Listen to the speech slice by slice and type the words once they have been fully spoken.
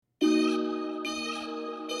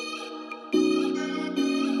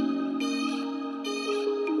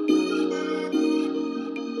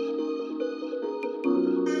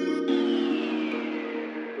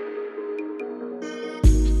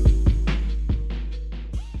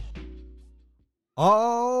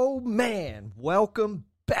Oh, man. Welcome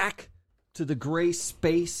back to the gray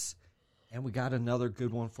space. And we got another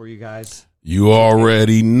good one for you guys. You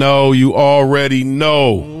already know.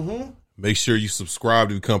 Make sure you subscribe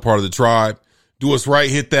to become part of the tribe. Do us right,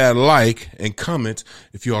 hit that like, and comment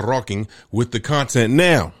if you are rocking with the content.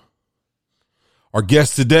 Now, our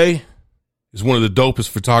guest today is one of the dopest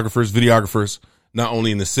photographers, videographers, not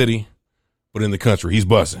only in the city, but in the country. He's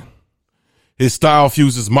buzzing. His style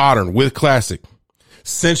fuses modern with classic,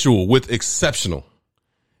 sensual with exceptional,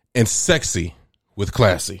 and sexy with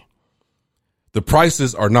classy. The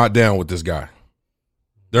prices are not down with this guy.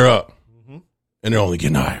 They're up, and they're only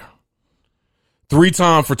getting higher.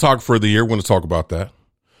 3-time photographer of the year. We're going to talk about that.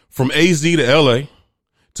 From AZ to LA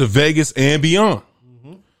to Vegas and beyond.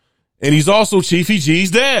 And he's also Chiefy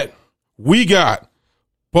G's dad. We got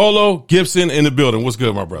Polo Gibson in the building. What's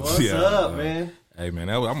good, my brother? What's up, man? Hey, man,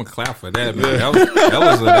 I'm going to clap for that, man. That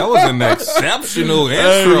was an exceptional intro.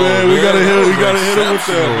 Hey, man, we got to hit him with that,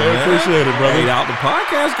 man. Man. Appreciate it, brother. Hey, y'all, the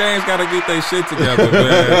podcast games got to get their shit together,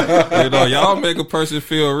 man. You know, y'all make a person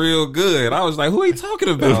feel real good. I was like, who are you talking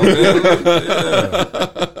about, man?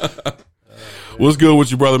 Yeah. What's good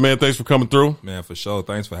with you, brother, man? Thanks for coming through. Man, for sure.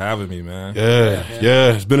 Thanks for having me, man.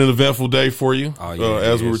 Yeah. It's been an eventful day for you,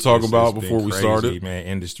 as we were talking about before we started. Man,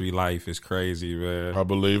 industry life is crazy, man. I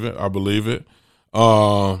believe it.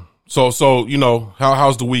 So you know,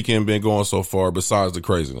 how's the weekend been going so far besides the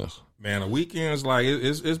craziness? Man, the weekend's like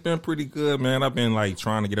it's been pretty good, man. I've been like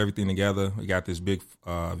trying to get everything together. We got this big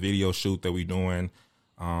video shoot that we doing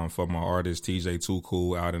for my artist TJ Too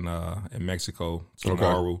Cool out in Mexico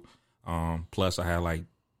tomorrow. Okay. Plus I had like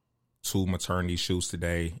 2 maternity shoots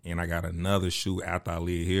today, and I got another shoot after I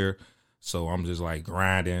leave here. So I'm just like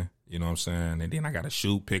grinding, you know what I'm saying? And then I got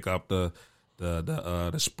to pick up the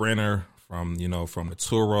Sprinter from the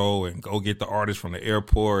Turo and go get the artist from the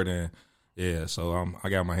airport, and yeah, so I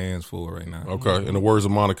got my hands full right now. Okay, in the words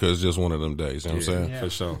of Monica, it's just one of them days. You know what I'm saying? Yeah. For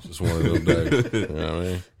sure, just one of them days. You know what I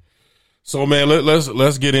mean? So man,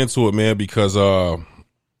 let's get into it, man, because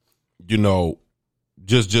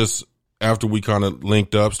just after we kind of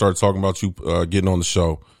linked up, started talking about you getting on the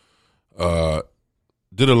show,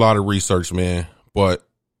 did a lot of research, man, but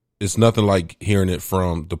it's nothing like hearing it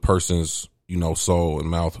from the person's soul and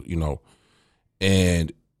mouth,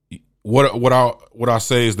 and what I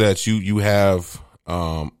say is that you have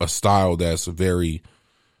a style that's very,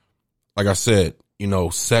 like I said,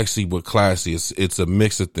 sexy but classy. It's a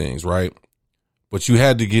mix of things, right? But you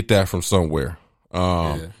had to get that from somewhere.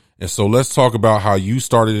 And so let's talk about how you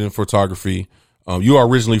started in photography. You are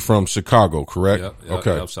originally from Chicago, correct? Yep,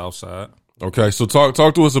 okay. South Side. Okay, so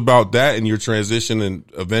talk to us about that and your transition and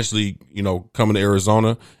eventually, coming to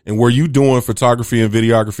Arizona. And were you doing photography and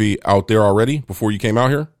videography out there already before you came out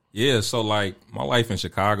here? Yeah, so like my life in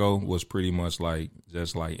Chicago was pretty much like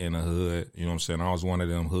just like in the hood. You know what I'm saying? I was one of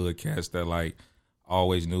them hood cats that like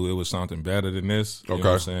always knew it was something better than this. You know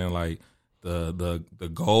what I'm saying? Like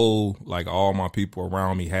the goal, like all my people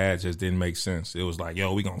around me had, just didn't make sense. It was like,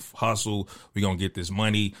 yo, we gonna hustle, we gonna get this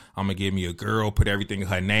money, I'm gonna give me a girl, put everything in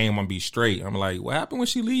her name, I'm gonna be straight. I'm like, what happened when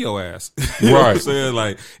she leave your ass? You know what I'm saying?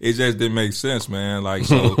 Like, it just didn't make sense, man. Like,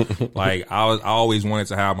 so like I always wanted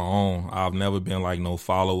to have my own. I've never been like no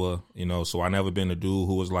follower, so I never been a dude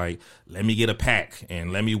who was like, let me get a pack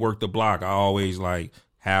and let me work the block. I always like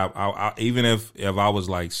even if I was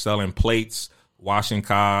like selling plates, washing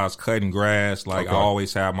cars, cutting grass, like I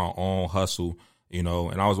always had my own hustle, and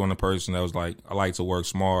I was one of the person that was like, I like to work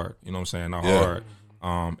smart, you know what I'm saying, not hard.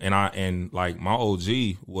 And like my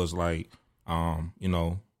OG was like,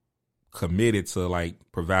 committed to like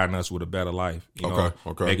providing us with a better life,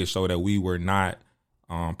 making sure that we were not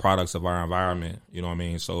products of our environment, you know what I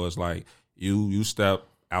mean? So it's like you step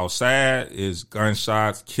outside is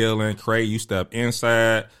gunshots, killing, crazy. You step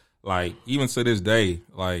inside, like even to this day,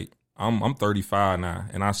 like I'm 35 now,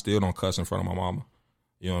 and I still don't cuss in front of my mama.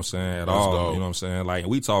 You know what I'm saying? At all. Dope. You know what I'm saying? Like,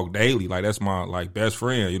 we talk daily. Like, that's my like best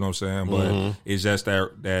friend. You know what I'm saying? But it's just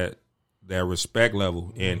that respect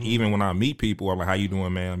level. And even when I meet people, I'm like, "How you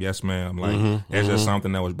doing, ma'am?" "Yes, ma'am." Like, that's just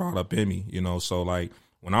something that was brought up in me. So like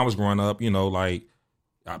when I was growing up, like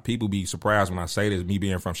people be surprised when I say this. Me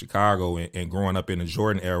being from Chicago and growing up in the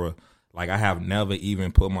Jordan era, like I have never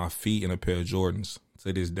even put my feet in a pair of Jordans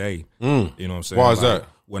to this day. You know what I'm saying? Why is that?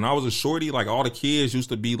 When I was a shorty, like all the kids used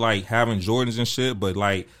to be like having Jordans and shit, but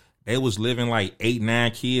like they was living like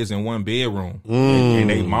 8-9 kids in one bedroom, and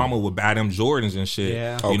they mama would buy them Jordans and shit.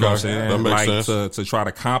 Yeah. You know what I'm saying? That makes sense. To try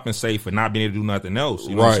to compensate for not being able to do nothing else.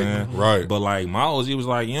 You know what I'm saying? Right. But like my OG was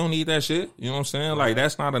like, you don't need that shit. You know what I'm saying? Like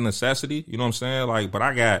that's not a necessity. You know what I'm saying? Like, but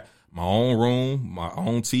I got my own room, my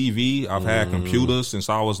own TV. I've had computers since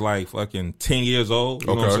I was like fucking 10 years old. You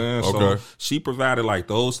know what I'm saying? So she provided like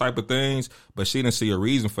those type of things, but she didn't see a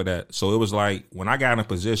reason for that. So it was like when I got in a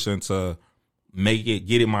position to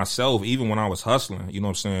get it myself, even when I was hustling, you know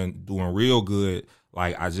what I'm saying, doing real good,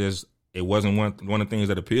 like it wasn't one of the things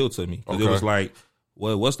that appealed to me. Because it was like,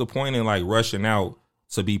 well, what's the point in like rushing out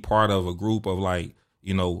to be part of a group of like,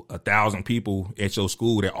 1,000 people at your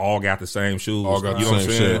school that all got the same shoes. All got you the know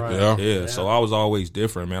same what I'm saying? shit. Yeah. Yeah. So I was always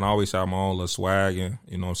different, man. I always had my own little swag, and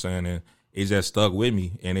you know what I'm saying? And it just stuck with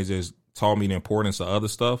me, and it just taught me the importance of other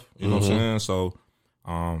stuff. You know what I'm saying? So,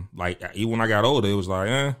 like even when I got older, it was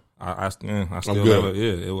like, I still have it.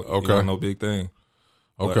 Yeah, it was no big thing.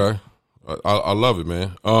 Okay. I love it,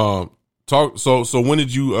 man. So when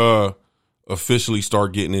did you officially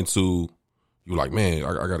start getting into? You like, man,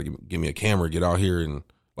 I got to get me a camera, get out here, and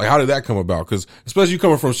like, how did that come about? Because especially you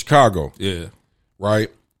coming from Chicago, yeah,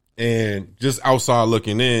 right, and just outside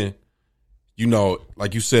looking in,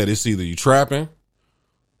 like you said, it's either you trapping,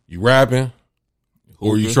 you rapping,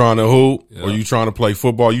 or you trying to hoop, or you trying to play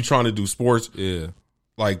football, you trying to do sports,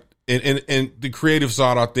 like, and the creative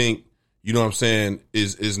side, I think, you know what I'm saying,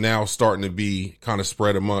 is now starting to be kind of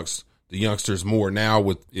spread amongst the youngsters more now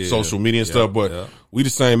with social media and stuff, but we the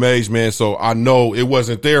same age, man. So I know it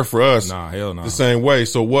wasn't there for us. Nah, hell no. The same way.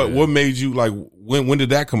 So what made you like, when did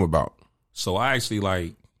that come about? So I actually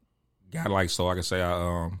like got like, so I can say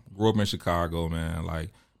I grew up in Chicago, man. Like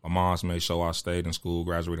my mom's made sure I stayed in school,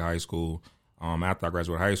 graduated high school. After I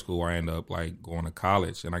graduated high school, I ended up like going to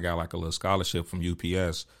college, and I got like a little scholarship from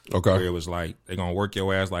UPS. Okay, where it was like they're gonna work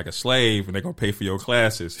your ass like a slave, and they're gonna pay for your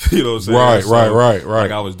classes. You know what I'm saying? Right.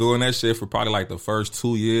 Like I was doing that shit for probably like the first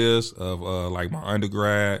 2 years of like my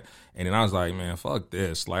undergrad. And then I was like, man, fuck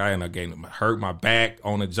this. Like, I ended up getting hurt my back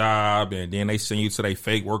on the job, and then they send you to their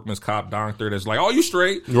fake workman's cop doctor that's like, oh, you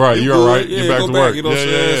straight. Right, you're all right. Yeah, get back go to back, work. you know what I'm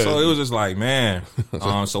saying? Yeah. So it was just like, man.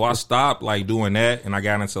 So I stopped, like, doing that, and I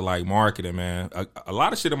got into, like, marketing, man. A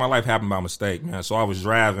lot of shit in my life happened by mistake, man. So I was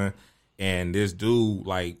driving, and this dude,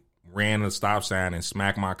 like, ran a stop sign and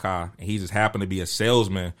smacked my car, and he just happened to be a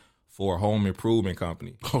salesman for a home improvement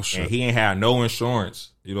company. Oh, shit. And he ain't had no insurance.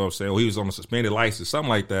 You know what I'm saying? Well, he was on a suspended license, something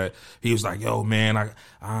like that. He was like, yo, man,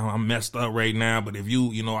 I'm messed up right now, but if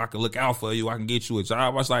you I can look out for you, I can get you a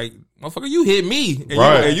job. I was like, motherfucker, you hit me.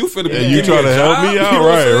 And you finna be you trying to help me out?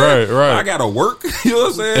 Right. I gotta work. You know what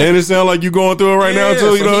I'm saying? And it sounds like you going through it right now,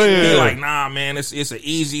 too. So he like, nah, man, it's an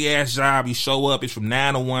easy-ass job. You show up, it's from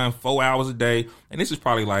 9 to 1, 4 hours a day. And this is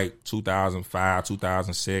probably like 2005,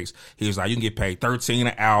 2006. He was like, you can get paid $13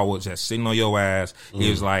 an hour just sitting on your ass. He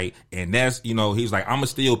was like, and that's, he's like, I'm going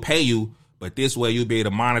to still pay you, but this way you'll be able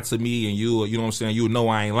to monitor me, and you know what I'm saying, you know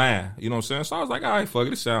I ain't lying. You know what I'm saying? So I was like, all right, fuck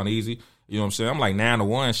it, it sound easy. You know what I'm saying? I'm like 9 to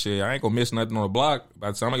 1 shit. I ain't gonna miss nothing on the block.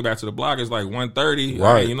 By the time I get back to the block, it's like 1:30.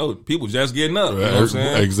 Right. People just getting up. You know what I'm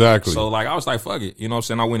saying? Exactly. So like I was like, fuck it. You know what I'm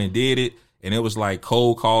saying? I went and did it. And it was like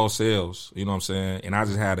cold call sales, you know what I'm saying? And I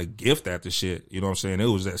just had a gift at the shit, you know what I'm saying? It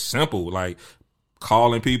was that simple, like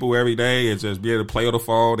calling people every day and just be able to play on the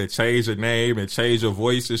phone and change your name and change your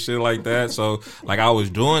voice and shit like that. So like I was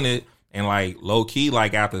doing it, and like low key,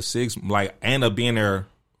 like after 6, like I ended up being there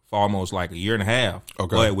for almost like a year and a half.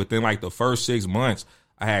 Okay. But within like the first 6 months,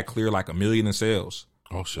 I had cleared like $1 million in sales.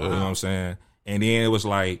 Oh shit. You know what I'm saying? And then it was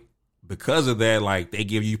like, because of that, like they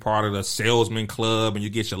give you part of the salesman club, and you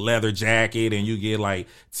get your leather jacket, and you get like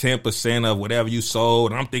 10% of whatever you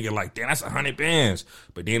sold. And I'm thinking like, damn, that's 100 bands.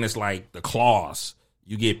 But then it's like the clause.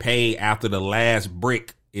 You get paid after the last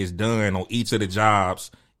brick is done on each of the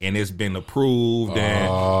jobs, and it's been approved.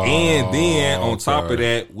 And then on top of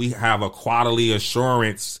that, we have a quality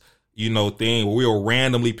assurance thing where we'll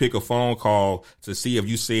randomly pick a phone call to see if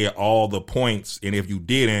you said all the points, and if you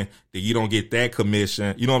didn't, then you don't get that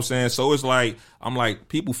commission. You know what I'm saying? So it's like, I'm like,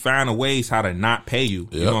 people find ways how to not pay you.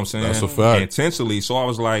 You know what I'm saying? That's a fact. Intentionally. So I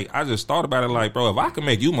was like, I just thought about it like, bro, if I can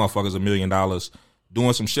make you motherfuckers $1 million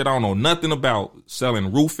doing some shit I don't know nothing about,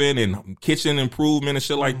 selling roofing and kitchen improvement and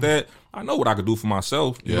shit like that, I know what I could do for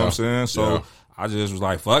myself. You know what I'm saying? So I just was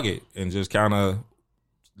like, fuck it, and just kind of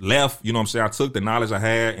left, you know what I'm saying? I took the knowledge I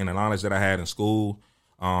had and the knowledge that I had in school.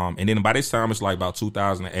 And then by this time, it's like about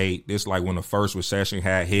 2008. This like when the first recession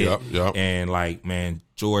had hit. Yep. And like, man,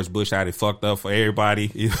 George Bush had it fucked up for everybody.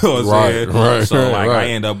 You know what I'm saying? Right. So like I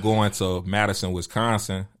ended up going to Madison,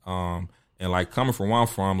 Wisconsin. And like coming from where I'm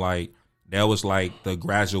from, like that was like the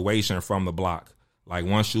graduation from the block. Like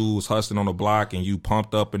once you was hustling on the block and you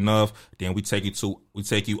pumped up enough, then we take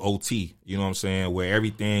you OT. You know what I'm saying? Where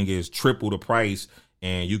everything is triple the price,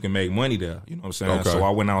 and you can make money there. You know what I'm saying? Okay. So I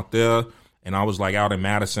went out there, and I was like out in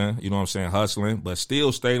Madison, you know what I'm saying, hustling, but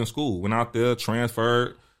still stayed in school. Went out there,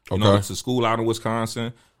 transferred you know, to school out in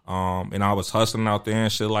Wisconsin. And I was hustling out there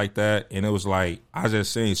and shit like that. And it was like, I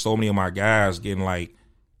just seen so many of my guys getting like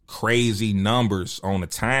crazy numbers on the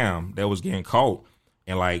time that was getting caught.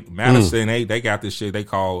 And like Madison, they got this shit they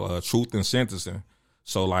call truth and sentencing.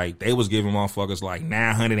 So like they was giving motherfuckers like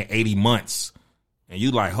 980 months. And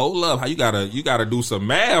you like, hold up, how you gotta do some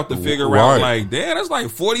math to figure out like, damn, that's like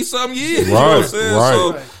 40 something years. You know what I'm saying?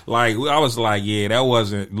 So like I was like, yeah, that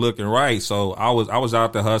wasn't looking right. So I was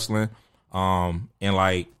out there hustling. And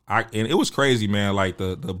like and it was crazy, man. Like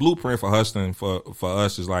the blueprint for hustling for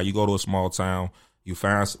us is like you go to a small town, you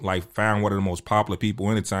find one of the most popular people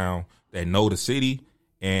in the town that know the city,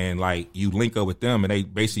 and like you link up with them, and they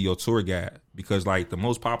basically your tour guide. Because like the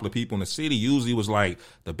most popular people in the city usually was like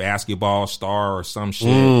the basketball star or some shit,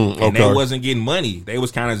 and they wasn't getting money. They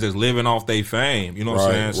was kind of just living off their fame. You know what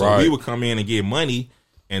I'm saying? So we would come in and get money,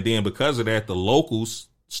 and then because of that, the locals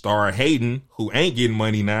start hating who ain't getting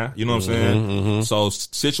money now. You know what I'm saying? So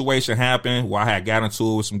situation happened where I had got into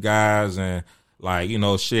it with some guys, and like, you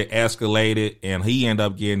know, shit escalated, and he ended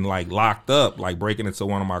up getting like locked up, like breaking into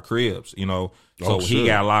one of my cribs, you know. So he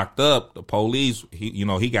got locked up. The police,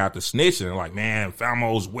 he got the snitching. Like, man,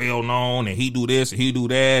 Famo's well known, and he do this and he do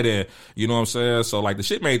that, and you know what I'm saying. So like the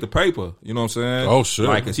shit made the paper. You know what I'm saying? Oh shit!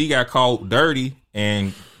 Like, cause he got caught dirty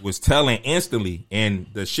and was telling instantly, and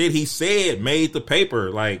the shit he said made the paper.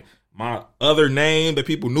 Like my other name that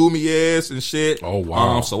people knew me as and shit. Oh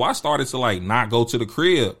wow! So I started to like not go to the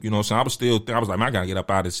crib. You know what I'm saying? I was like, man, I gotta get up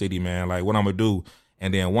out of the city, man. Like, what I'm gonna do?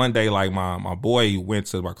 And then one day, like my boy went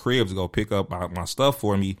to my crib to go pick up my stuff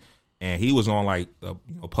for me, and he was on like the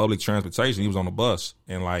public transportation. He was on the bus,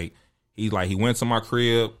 and like he went to my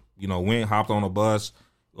crib, hopped on the bus.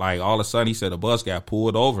 Like all of a sudden, he said the bus got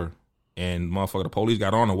pulled over, and the police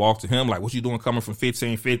got on and walked to him like, "What you doing coming from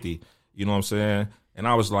 1550?" You know what I'm saying? And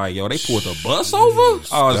I was like, yo, they pulled the bus over?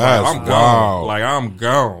 I was like, I'm gone. Like, I'm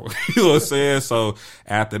gone. You know what I'm saying? So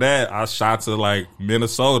after that, I shot to like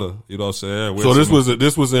Minnesota. You know what I'm saying? So this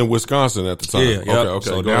was in Wisconsin at the time. Yeah. Yep. Okay.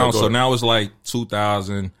 So now it's like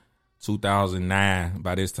 2009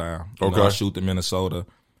 by this time. I shoot to Minnesota.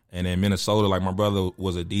 And in Minnesota, like my brother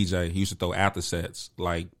was a DJ. He used to throw after sets,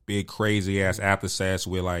 like big crazy ass after sets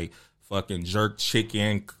with like fucking jerk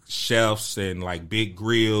chicken chefs and like big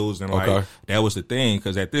grills, and like that was the thing,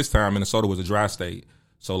 because at this time Minnesota was a dry state,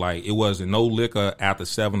 so like it wasn't no liquor after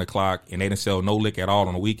 7:00, and they didn't sell no liquor at all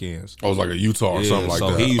on the weekends. Oh, it was like a Utah or something like that.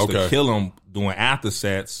 So he used to kill them doing after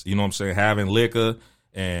sets. You know what I'm saying? Having liquor.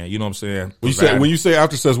 And you know what I'm saying? When you say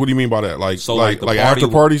after sets, what do you mean by that? Like after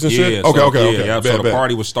parties and shit? Okay. Yeah. So the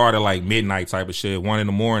party would start at like midnight type of shit, 1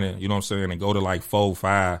 a.m, you know what I'm saying? And go to like 4,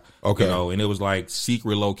 5. Okay. And it was like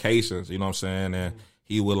secret locations, you know what I'm saying? And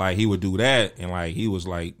he would do that, and like he was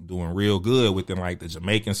like doing real good within like the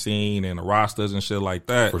Jamaican scene and the rosters and shit like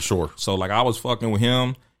that. For sure. So like I was fucking with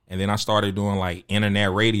him, and then I started doing like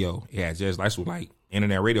internet radio. That's what like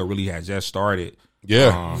internet radio really had just started.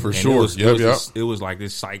 Yeah, for sure. It was like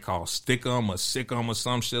this site called Stickum or Sickum or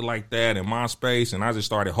some shit like that in MySpace, and I just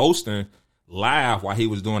started hosting live while he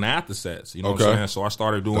was doing after sets. You know what I'm saying? So I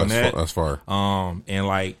started doing that. That's fire. And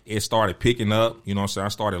like it started picking up. You know what I'm saying? I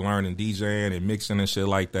started learning DJing and mixing and shit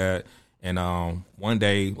like that. And one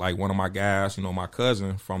day, like one of my guys, my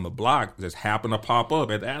cousin from the block, just happened to pop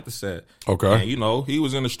up at the after set. Okay. And he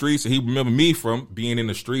was in the streets, and he remembered me from being in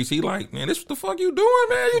the streets. He like, man, this what the fuck you doing,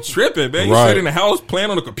 man? You tripping, man? You sit in the house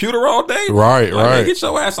playing on the computer all day? Right. Man, get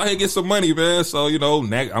your ass out here, get some money, man. So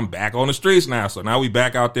I'm back on the streets now. So now we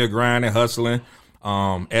back out there grinding, hustling.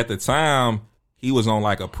 At the time, he was on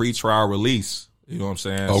like a pretrial release. You know what I'm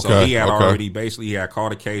saying? Okay. So he had already he had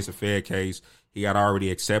caught a case, a Fed case. He had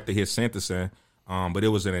already accepted his sentencing, but it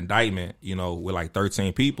was an indictment, with like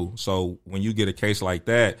 13 people. So when you get a case like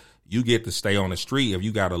that, you get to stay on the street. If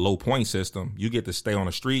you got a low point system, you get to stay on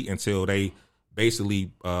the street until they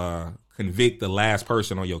basically convict the last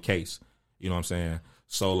person on your case. You know what I'm saying?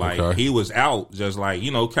 So like he was out, just like,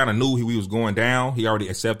 kind of knew he was going down. He already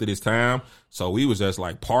accepted his time. So we was just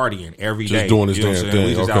like partying every day. Just doing his damn thing.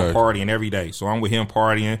 We just out partying every day. So I'm with him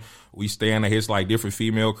partying. We staying at his like different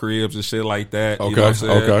female cribs and shit like that. You know what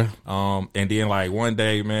I'm saying? And then like one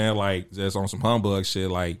day, man, like just on some humbug shit,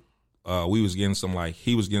 like he was getting some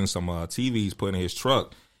TVs put in his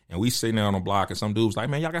truck, and we sitting there on the block, and some dude was like,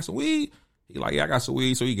 man, y'all got some weed? He like, yeah, I got some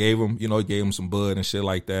weed. So he gave him some bud and shit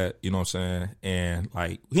like that. You know what I'm saying? And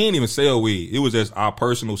like, he didn't even sell weed. It was just our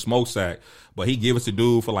personal smoke sack. But he give it to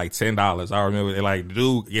dude for like $10. I remember like the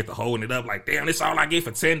dude get to holding it up like, damn, this all I get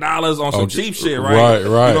for $10 on some cheap shit, right? Right. You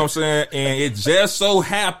know what I'm saying? And it just so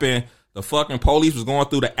happened the fucking police was going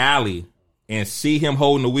through the alley and see him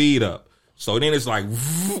holding the weed up. So then it's like,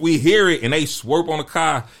 we hear it and they swerve on the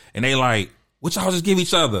car and they like, what y'all just give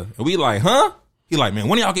each other? And we like, huh? He like, man,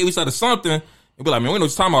 when y'all give each other something? And be like, man, we know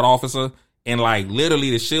what you're talking about, officer. And like, literally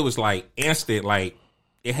the shit was like instant. Like,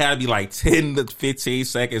 it had to be like 10 to 15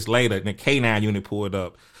 seconds later. And the K9 unit pulled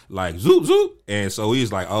up like, zoop, zoop. And so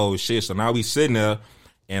he's like, oh shit. So now we sitting there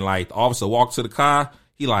and like the officer walked to the car.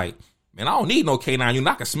 He like, man, I don't need no K9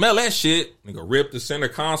 unit. I can smell that shit. Nigga ripped the center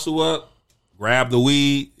console up, grabbed the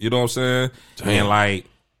weed, you know what I'm saying? Damn. And like,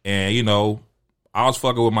 and you know, I was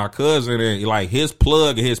fucking with my cousin and like his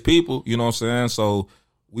plug and his people, you know what I'm saying? So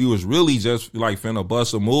we was really just like finna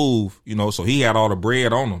bust a move, you know, so he had all the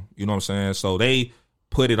bread on him, you know what I'm saying? So they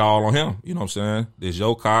put it all on him, you know what I'm saying? This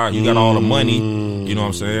your car, you got all the money, you know what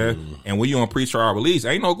I'm saying? And when you on pretrial release,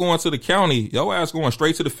 ain't no going to the county, your ass going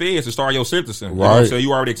straight to the feds to start your sentencing. Right. You know what I'm saying?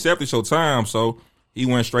 You already accepted your time, so he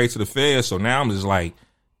went straight to the feds. So now I'm just like,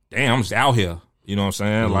 damn, I'm just out here. You know what I'm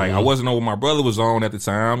saying? Like, I wasn't know what my brother was on at the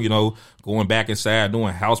time, you know, going back inside,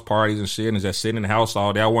 doing house parties and shit, and just sitting in the house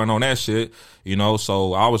all day. I wasn't on that shit, you know,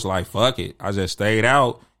 so I was like, fuck it. I just stayed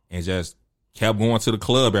out and just kept going to the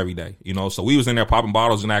club every day, you know, so we was in there popping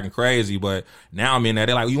bottles and acting crazy, but now I'm in there,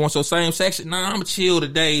 they're like, you want your same section? Nah, I'm chill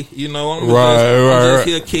today, you know, I'm just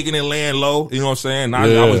here kicking and laying low, you know what I'm saying?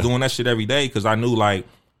 I was doing that shit every day because I knew, like,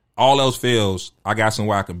 all else fails, I got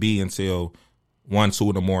somewhere I could be until 1, 2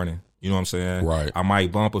 in the morning. You know what I'm saying? Right. I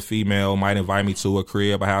might bump a female, might invite me to a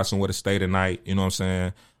crib, a house somewhere to stay tonight. You know what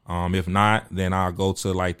I'm saying? If not, then I'll go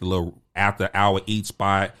to like the little after hour eat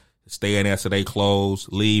spot, stay in there till they close,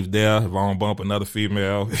 leave there if I don't bump another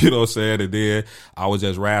female. You know what I'm saying? And then I would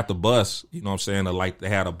just ride the bus. You know what I'm saying? Like they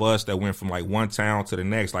had a bus that went from like one town to the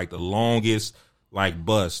next, like the longest like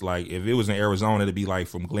bus. Like if it was in Arizona, it'd be like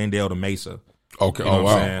from Glendale to Mesa. Okay. You know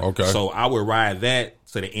what I'm saying? Okay. So I would ride that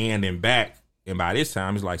to the end and back. And by this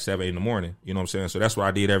time, it's like 7, 8 in the morning. You know what I'm saying? So that's what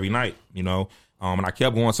I did every night, you know. And I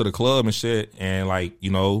kept going to the club and shit. And like,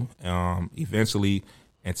 you know, eventually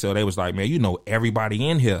until they was like, man, you know everybody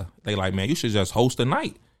in here. They like, man, you should just host a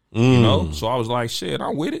night, you know. So I was like, shit,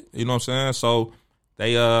 I'm with it. You know what I'm saying? So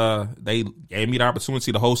they gave me the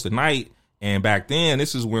opportunity to host a night. And back then,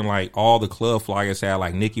 this is when like all the club flyers had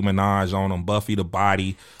like Nicki Minaj on them, Buffy the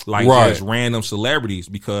Body, like just random celebrities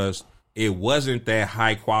because it wasn't that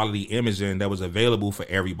high quality imaging that was available for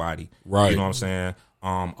everybody. Right. You know what I'm saying?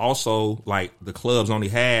 Also, like the clubs only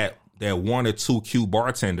had that 1 or 2 cute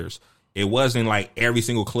bartenders. It wasn't like every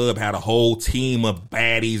single club had a whole team of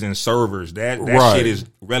baddies and servers. That shit is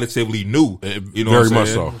relatively new. You know what I'm saying? Very much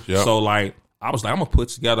so. Yep. So like, I was like, I'm going to put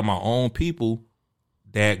together my own people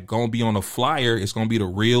that going to be on the flyer. It's going to be the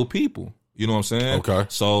real people. You know what I'm saying? Okay.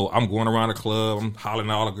 So I'm going around the club. I'm hollering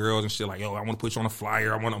at all the girls and shit like, yo, I want to put you on a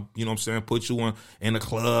flyer. I want to, you know what I'm saying, put you in the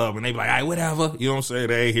club. And they be like, all right, whatever. You know what I'm saying?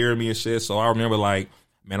 They ain't hearing me and shit. So I remember like,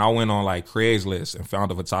 man, I went on like Craigslist and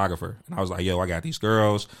found a photographer. And I was like, yo, I got these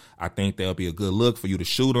girls. I think they'll be a good look for you to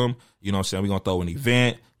shoot them. You know what I'm saying? We're going to throw an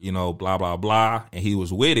event, you know, blah, blah, blah. And he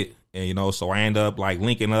was with it. And, you know, so I end up like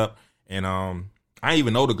linking up. And I didn't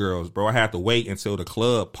even know the girls, bro. I had to wait until the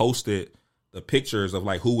club posted the pictures of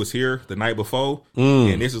like who was here the night before.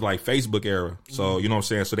 And this is like Facebook era. So, you know what I'm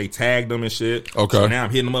saying? So they tagged them and shit. Okay. So now I'm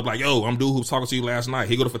hitting them up like, yo, I'm dude who was talking to you last night.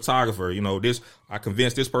 Here go the photographer. You know, I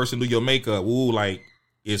convinced this person to do your makeup. Woo, like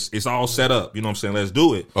it's all set up. You know what I'm saying? Let's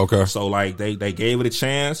do it. Okay. So like they gave it a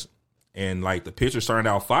chance and like the pictures turned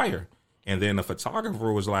out fire. And then the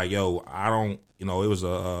photographer was like, yo, I don't, you know, it was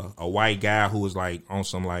a white guy who was like on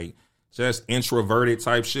some like just introverted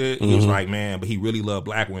type shit. He was like, man, but he really loved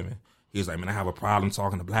black women. He was like, man, I have a problem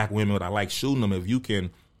talking to black women, but I like shooting them. If you can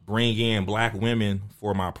bring in black women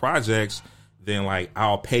for my projects, then like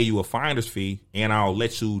I'll pay you a finder's fee and I'll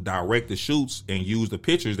let you direct the shoots and use the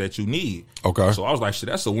pictures that you need. Okay. So I was like, shit,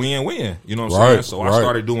 that's a win-win. You know what I'm saying? So I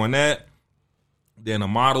started doing that. Then the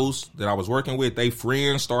models that I was working with, they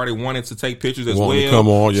friends started wanting to take pictures as well. Come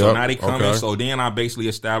on, so now they come in. So then I basically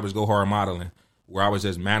established Go Hard Modeling, where I was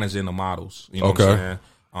just managing the models. You know what I'm saying?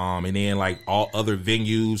 And then like all other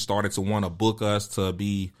venues started to want to book us to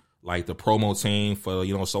be like the promo team for,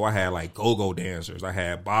 you know, so I had like go-go dancers. I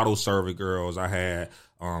had bottle server girls. I had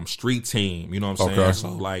street team, you know what I'm saying? So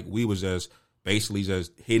like we was just basically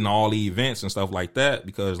just hitting all the events and stuff like that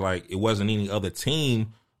because like it wasn't any other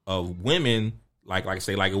team of women like I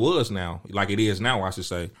say, like it was now, like it is now, I should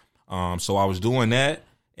say. So I was doing that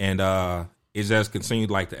and it just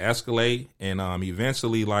continued like to escalate and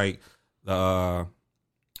eventually like I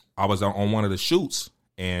was on one of the shoots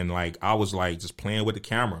and like I was like just playing with the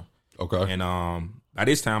camera. Okay. And by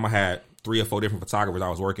this time I had 3 or 4 different photographers I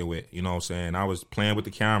was working with. You know what I'm saying? I was playing with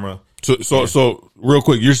the camera. So real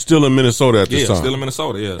quick, you're still in Minnesota at this time? Yeah, still in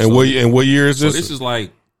Minnesota. Yeah. And what year is this? So this is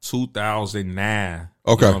like 2009.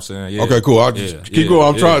 Okay. You know what I'm saying? Yeah. Okay, cool. I'll just keep going.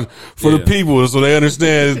 I'm trying for the people so they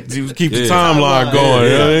understand to keep the timeline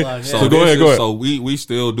going. Yeah. So go ahead. So we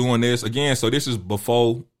still doing this again. So this is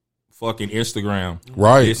before fucking Instagram.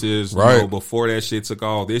 Right. This is before that shit took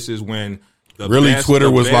off. This is when Twitter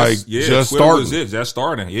was just Twitter starting. Was just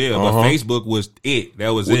starting. Yeah. But Facebook was it. That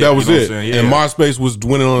was it. That was it. Yeah. And MySpace was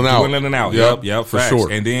dwindling out. Yep. For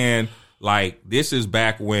sure. And then like this is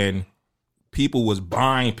back when people was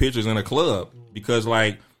buying pictures in a club because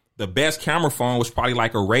like the best camera phone was probably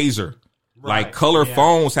like a Razor. Right. Like color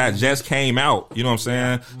phones had just came out, you know what I'm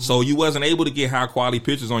saying? Mm-hmm. So you wasn't able to get high quality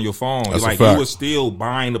pictures on your phone. That's like a fact. you was still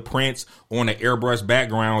buying the prints on the airbrush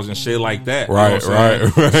backgrounds and shit like that. Right, you know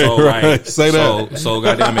right. So like, say that. So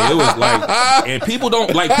goddamn it, it was like, and people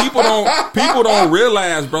don't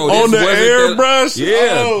realize, bro. This on the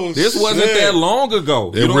airbrush, this wasn't that long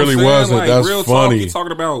ago. It really wasn't. Like, that's real funny. You're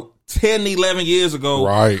talking about 10, 11 years ago,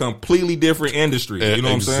 right? Completely different industry. You know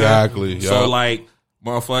what I'm saying? Exactly. Yep. So like.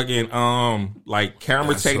 Motherfucking like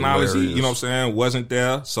camera technology, hilarious. You know what I'm saying, wasn't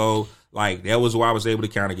there. So like that was why I was able to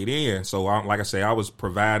kind of get in. So like I say, I was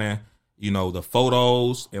providing, you know, the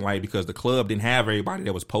photos and like because the club didn't have everybody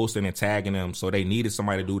that was posting and tagging them, so they needed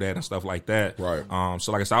somebody to do that and stuff like that. Right.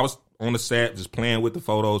 So like I said, I was on the set just playing with the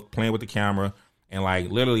photos, playing with the camera. And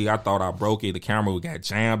like literally, I thought I broke it. The camera got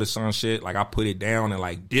jammed or some shit. Like I put it down and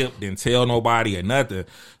like dipped, didn't tell nobody or nothing.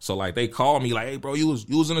 So like they called me like, "Hey bro, you was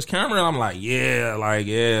using this camera?" And I'm like,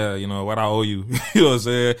 yeah, you know what I owe you. You know what I'm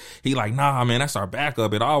saying? He like, "Nah, man, that's our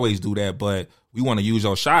backup. It always do that, but we want to use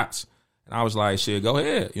your shots." And I was like, "Shit, go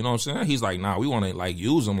ahead." You know what I'm saying? He's like, "Nah, we want to like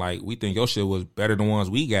use them. Like we think your shit was better than ones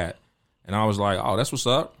we got." And I was like, "Oh, that's what's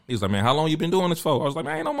up." He's like, "Man, how long you been doing this for?" I was like,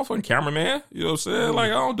 "Man, I ain't no motherfucking cameraman." You know what I'm saying?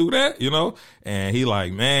 Like, I don't do that, you know? And he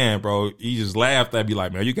like, "Man, bro," he just laughed at me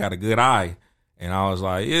like, "Man, you got a good eye." And I was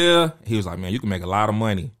like, "Yeah." He was like, "Man, you can make a lot of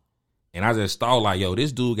money." And I just thought like, yo,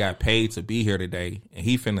 this dude got paid to be here today. And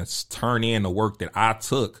he finna turn in the work that I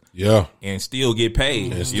took. Yeah. And still get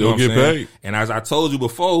paid. And still get paid. And as I told you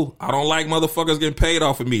before, I don't like motherfuckers getting paid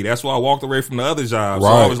off of me. That's why I walked away from the other job. Right.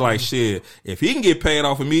 So I was like, shit, if he can get paid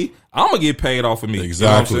off of me, I'm going to get paid off of me.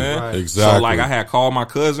 Exactly. You know what I'm saying? Right. Exactly. So like I had called my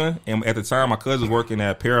cousin. And at the time, my cousin was working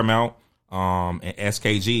at Paramount. And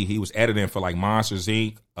SKG, he was editing for like Monsters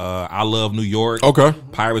Inc., I Love New York, okay,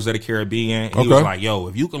 Pirates of the Caribbean. And he was like, "Yo,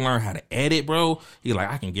 if you can learn how to edit, bro," he like,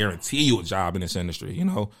 "I can guarantee you a job in this industry," you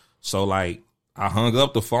know. So like, I hung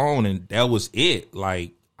up the phone and that was it.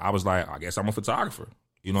 Like, I was like, I guess I'm a photographer.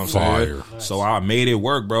 You know what I'm saying? Nice. So I made it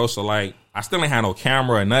work, bro. So like, I still ain't had no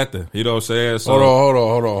camera or nothing. You know what I'm saying? So,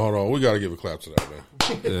 hold on. We gotta give a clap to that,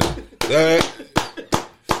 man.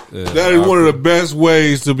 That is one of the best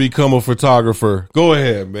ways to become a photographer. Go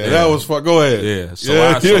ahead, man. That was fun. Go ahead.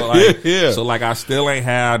 Yeah. So like I still ain't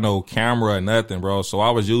had no camera or nothing, bro. So I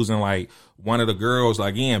was using like one of the girls,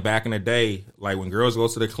 like, again, back in the day, like when girls go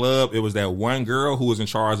to the club, it was that one girl who was in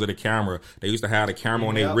charge of the camera. They used to have the camera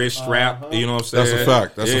on their wrist strap. You know what I'm saying? That's a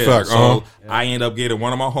fact. That's a fact. So I ended up getting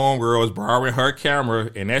one of my homegirls borrowing her camera,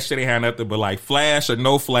 and that shit ain't had nothing but like flash or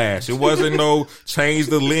no flash. It wasn't no change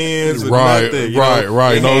the lens or nothing.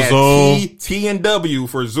 Right. No zoom. T and W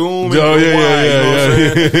for zoom. Yeah.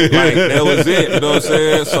 Like that was it. You know what I'm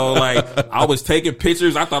saying? So like I was taking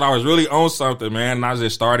pictures. I thought I was really on something, man. And I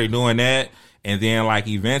just started doing that. And then like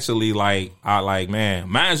eventually like I like, man,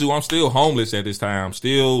 mind you, I'm still homeless at this time.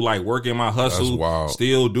 Still like working my hustle. That's wild.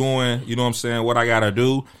 Still doing, you know what I'm saying, what I gotta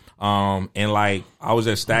do. And like I was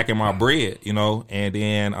just stacking my bread, you know, and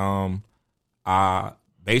then I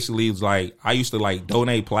basically was like I used to like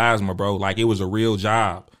donate plasma, bro. Like it was a real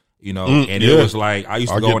job. You know, and it was like I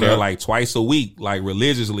used to go in there like twice a week, like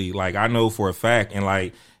religiously. Like I know for a fact, and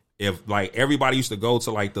like if like everybody used to go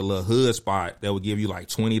to like the little hood spot that would give you like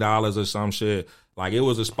 $20 or some shit. Like it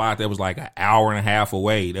was a spot that was like an hour and a half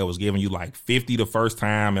away that was giving you like 50 the first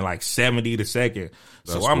time and like 70 the second.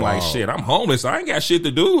 So I'm like, shit, I'm homeless. I ain't got shit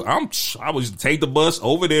to do. I was take the bus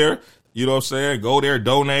over there. You know what I'm saying? Go there,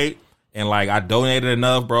 donate. And like I donated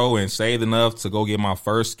enough, bro, and saved enough to go get my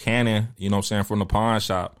first Canon, you know what I'm saying, from the pawn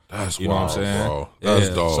shop. That's you know wild, what I'm saying? Bro. That's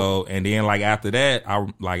dope. So and then like after that, I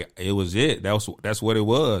like it was it. That's what it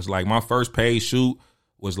was. Like my first paid shoot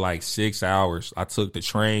was like 6 hours. I took the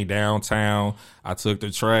train downtown. I took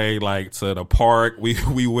the train like to the park.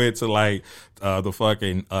 We went to like the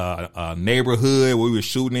fucking neighborhood where we were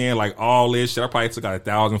shooting in, like all this shit. I probably took like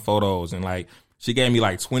 1,000 photos, and like she gave me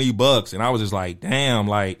like $20, and I was just like, damn,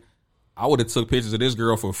 like I would have took pictures of this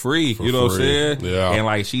girl for free. You know what I'm saying? Yeah. And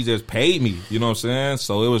like she just paid me. You know what I'm saying?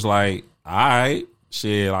 So it was like, all right,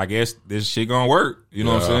 shit, I guess this shit gonna work. You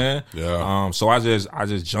know what I'm saying? Yeah. So I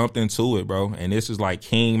just jumped into it, bro. And this is like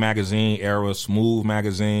King magazine era, Smooth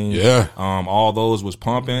magazine. Yeah. All those was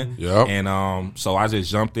pumping. Yep. And so I just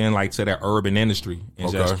jumped in like to that urban industry and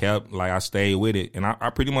just kept like I stayed with it. And I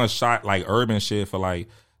pretty much shot like urban shit for like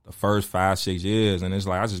the first 5-6 years. And it's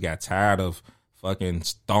like I just got tired of fucking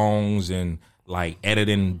stones and like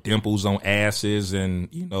editing dimples on asses and,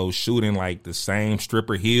 you know, shooting like the same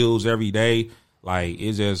stripper heels every day. Like,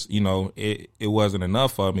 it just, you know, it wasn't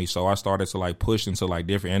enough for me. So I started to like push into like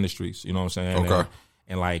different industries, you know what I'm saying?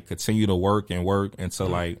 And like continue to work until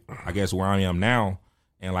like, I guess where I am now.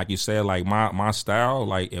 And like you said, like my style,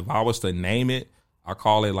 like if I was to name it, I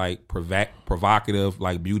call it like provocative,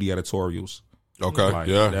 like beauty editorials. Okay. Like,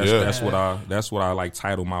 Yeah. That's what I like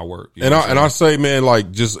title my work. And I say, man, like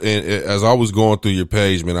just as I was going through your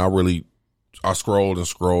page, man, I scrolled and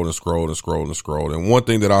scrolled and scrolled and scrolled and scrolled. And one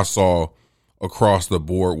thing that I saw across the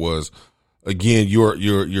board was, again,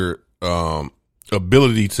 your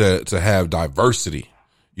ability to have diversity.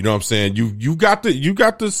 You know what I'm saying? You got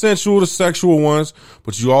the sensual, the sexual ones,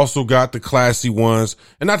 but you also got the classy ones.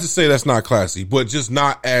 And not to say that's not classy, but just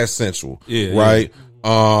not as sensual. Yeah. Right.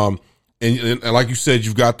 Yeah. And like you said,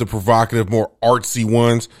 you've got the provocative, more artsy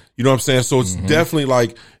ones. You know what I'm saying? So it's definitely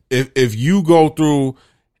like if you go through,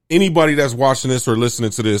 anybody that's watching this or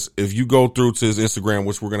listening to this, if you go through to his Instagram,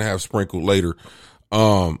 which we're going to have sprinkled later,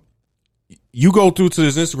 you go through to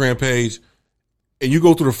his Instagram page and you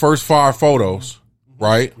go through the first 5 photos,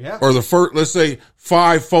 right? Yeah. Or the first, let's say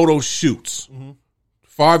 5 photo shoots,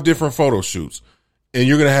 5 different photo shoots. And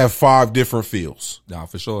you're going to have 5 different feels. Nah,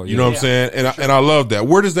 for sure. You know what I'm saying? And I love that.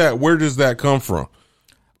 Where does that come from?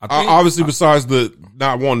 Obviously, besides the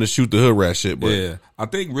not wanting to shoot the hood rat shit, but yeah, I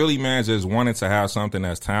think really, man, just wanting to have something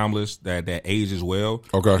that's timeless, that ages well.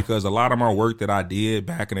 Okay, because a lot of my work that I did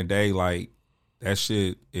back in the day, like that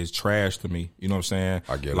shit is trash to me. You know what I'm saying?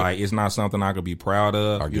 I get it. Like it's not something I could be proud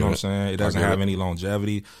of. You know what I'm saying? It doesn't have any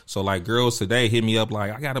longevity. So like girls today hit me up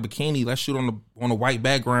like, I got a bikini. Let's shoot on a white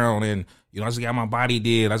background, and you know I just got my body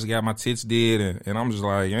did. I just got my tits did, and I'm just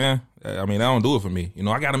like, yeah. I mean, that don't do it for me. You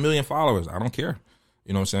know, I got 1 million followers. I don't care.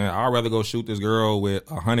 You know what I'm saying? I'd rather go shoot this girl with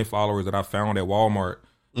 100 followers that I found at Walmart.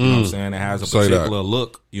 You know what I'm saying? That has a particular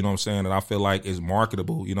look, you know what I'm saying, that I feel like is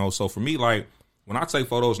marketable, you know? So for me, like, when I take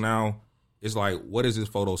photos now, it's like, what is this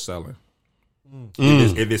photo selling?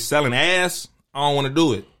 If it's selling ass, I don't want to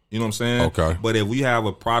do it. You know what I'm saying? Okay. But if we have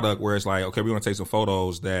a product where it's like, okay, we want to take some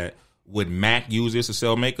photos that would Mac use this to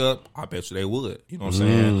sell makeup? I bet you they would. You know what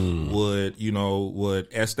I'm saying? Would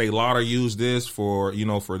Estee Lauder use this for, you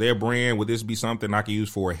know, for their brand? Would this be something I could use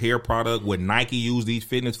for a hair product? Would Nike use these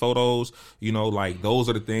fitness photos? You know, like those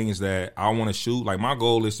are the things that I want to shoot. Like my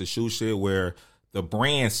goal is to shoot shit where the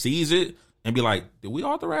brand sees it and be like, did we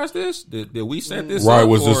authorize this? Did we set this up? Right,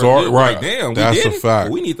 was this art? Right. Like, damn, that's we didn't. A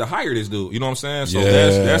fact. We need to hire this dude. You know what I'm saying? So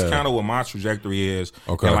that's kind of what my trajectory is.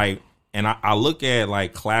 Okay. And I look at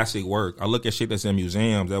like classic work. I look at shit that's in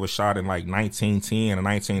museums that was shot in like 1910 and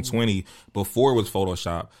 1920 before it was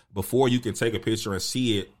Photoshop, before you can take a picture and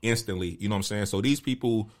see it instantly. You know what I'm saying? So these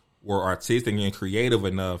people were artistic and creative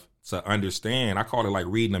enough to understand. I call it like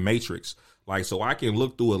reading the matrix. Like, so I can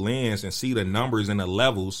look through a lens and see the numbers and the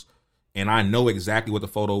levels, and I know exactly what the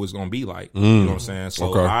photo is going to be like. You know what I'm saying?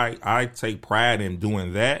 So I take pride in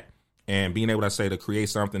doing that and being able to say to create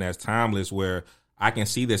something that's timeless where I can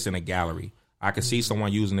see this in a gallery. I can see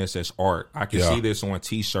someone using this as art. I can see this on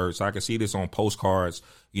T-shirts. I can see this on postcards.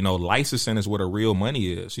 You know, licensing is where the real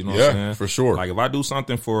money is. You know what I'm saying? For sure. Like if I do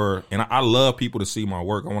something and I love people to see my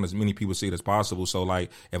work. I want as many people to see it as possible. So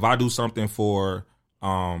like if I do something for,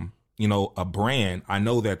 you know, a brand, I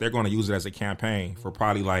know that they're going to use it as a campaign for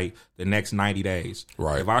probably like the next 90 days.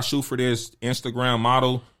 Right. If I shoot for this Instagram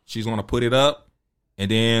model, she's going to put it up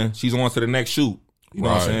and then she's on to the next shoot. You know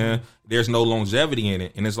what I'm saying? There's no longevity in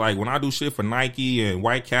it. And it's like when I do shit for Nike and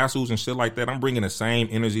White Castles and shit like that, I'm bringing the same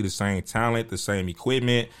energy, the same talent, the same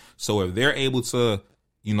equipment. So if they're able to,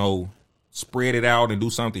 you know, spread it out and do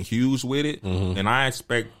something huge with it, then I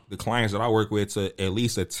expect the clients that I work with to at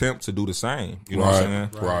least attempt to do the same. You know what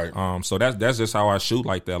I'm saying? Right. So that's just how I shoot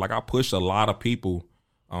like that. Like I push a lot of people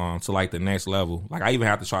to like the next level. Like I even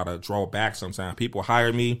have to try to draw back sometimes. People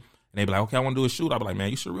hire me. And they be like, okay, I want to do a shoot. I be like,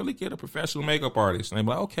 man, you should really get a professional makeup artist. And they be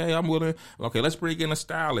like, okay, I'm willing. Okay, let's bring in a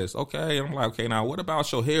stylist. Okay. And I'm like, okay, now what about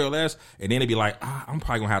your hair less? And then they be like, I'm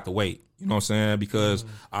probably going to have to wait. You know what I'm saying? Because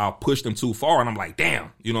I'll push them too far. And I'm like,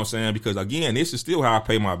 damn. You know what I'm saying? Because again, this is still how I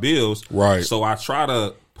pay my bills. Right. So I try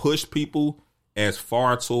to push people as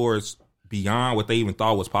far towards beyond what they even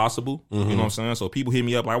thought was possible. You know what I'm saying? So people hit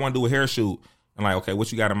me up like, I want to do a hair shoot. And like, okay,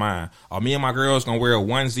 what you got in mind? Me and my girls gonna wear a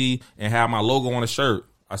onesie and have my logo on a shirt.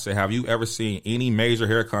 I said, have you ever seen any major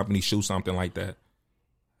hair company shoot something like that?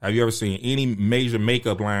 Have you ever seen any major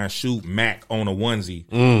makeup line shoot Mac on a onesie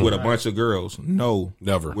with a bunch of girls? No.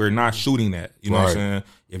 Never. We're not shooting that. You know what I'm saying?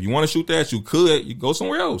 If you want to shoot that, you could. You go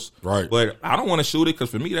somewhere else. Right. But I don't want to shoot it because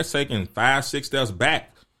for me, that's taking 5-6 steps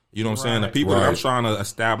back. You know what I'm saying? The people that I'm trying to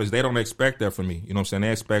establish, they don't expect that from me. You know what I'm saying?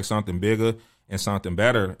 They expect something bigger and something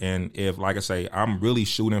better. And if, like I say, I'm really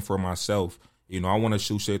shooting for myself. You know, I want to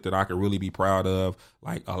shoot shit that I could really be proud of.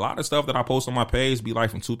 Like, a lot of stuff that I post on my page be like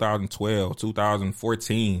from 2012,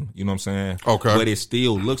 2014. You know what I'm saying? Okay. But it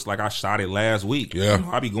still looks like I shot it last week. Yeah. You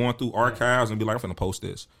know, I be going through archives and be like, I'm finna post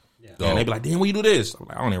this. Yeah. And they be like, damn, when you do this? I'm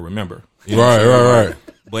like, I don't even remember. You know right.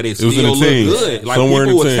 But it still look good. Like, somewhere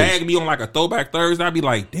people would tag me on like a Throwback Thursday. I'd be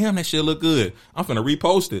like, damn, that shit look good. I'm finna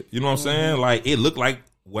repost it. You know what I'm saying? Like, it looked like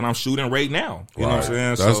what I'm shooting right now. You know what I'm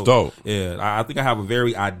saying? That's dope. Yeah, I think I have a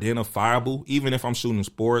very identifiable, even if I'm shooting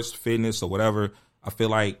sports, fitness, or whatever, I feel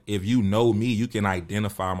like if you know me, you can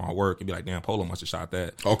identify my work and be like, damn, Polo must have shot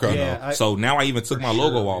that. Okay. Yeah, so now I even took my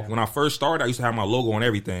logo off. When I first started, I used to have my logo on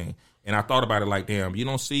everything. And I thought about it like, damn, you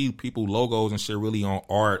don't see people logos and shit really on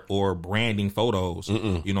art or branding photos. You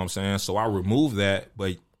know what I'm saying? So I removed that,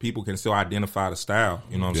 but people can still identify the style.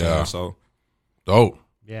 You know what I'm saying? So dope.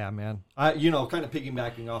 Yeah, man. Kind of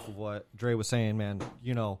piggybacking off of what Dre was saying, man,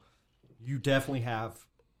 you definitely have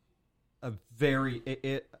a very,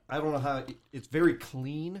 I don't know how, it's very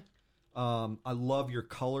clean. I love your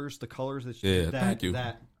colors, the colors that thank you.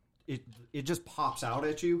 That it just pops out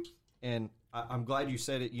at you. And I'm glad you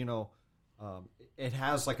said it, it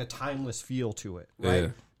has like a timeless feel to it, right? Yeah.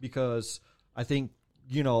 Because I think,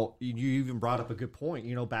 you even brought up a good point,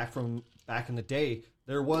 back in the day,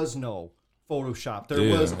 there was no Photoshop.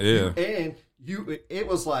 There was, and it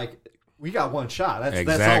was like, we got one shot.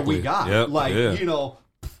 That's all we got. Yep. Like, hey,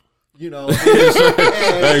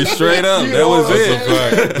 straight up, that was it.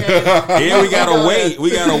 And we gotta wait.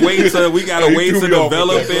 We gotta wait to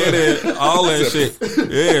develop it and all that shit.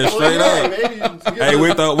 Yeah, straight up. Hey,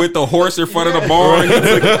 with the horse in front of the barn,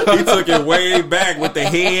 he took it way back with the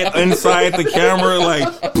head inside the camera,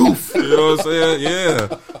 like poof. You know what I'm saying?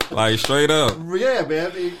 Yeah, like straight up. Yeah,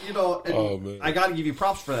 man. Man. I got to give you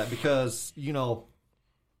props for that because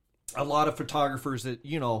a lot of photographers that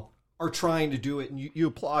are trying to do it, and you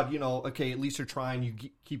applaud, okay, at least they're trying, you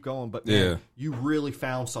keep going, but man, you really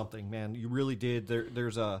found something, man. You really did.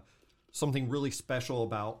 There's something really special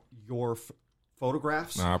about your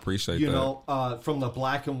photographs. No, I appreciate that. From the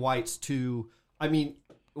black and whites to,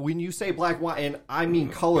 when you say black and white, and I mean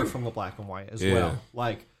color from the black and white as well,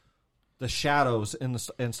 like the shadows and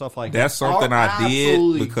stuff like that. That's something I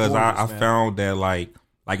did because I found that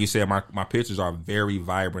like you said, my pictures are very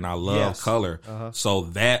vibrant. I love color. So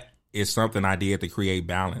that is something I did to create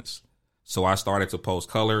balance. So I started to post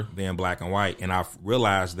color, then black and white. And I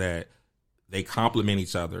realized that they complement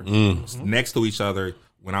each other. Next to each other,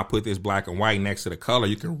 when I put this black and white next to the color,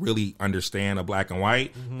 you can really understand the black and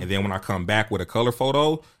white. And then when I come back with a color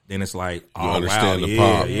photo, then it's like, understand the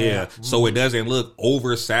pop. Yeah. So it doesn't look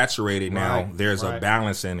oversaturated now. There's a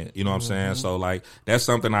balance in it. You know what I'm saying? So like, that's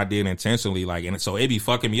something I did intentionally. Like, and so it be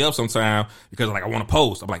fucking me up sometime because like I want to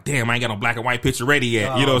post. I'm like, damn, I ain't got no black and white picture ready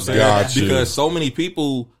yet. You know what I'm saying? Because so many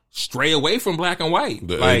people stray away from black and white.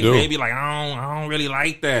 Like they be like, I don't really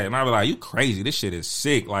like that. And I be like, you crazy. This shit is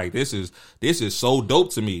sick. Like this is so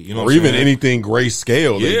dope to me. You know or what even I'm saying? anything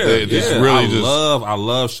grayscale. I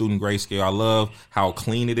love shooting grayscale. I love how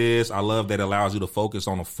clean it is. I love that it allows you to focus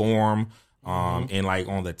on the form, and like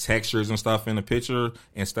on the textures and stuff in the picture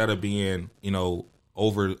instead of being,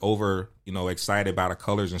 over, excited by the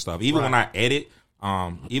colors and stuff. Even when I edit,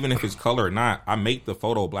 even if it's color or not, I make the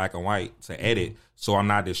photo black and white to edit, so I'm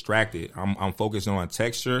not distracted. I'm focusing on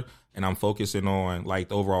texture and I'm focusing on like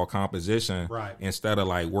the overall composition, instead of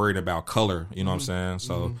like worried about color. You know what I'm saying?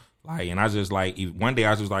 So like, and I just like one day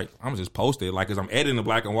I was just like, I'm just post it, like, cause I'm editing the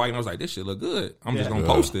black and white, and I was like, this shit look good. I'm just gonna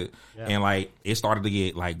post it, and like it started to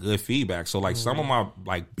get like good feedback. So like some of my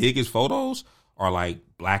like biggest photos are like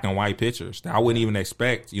black and white pictures that I wouldn't even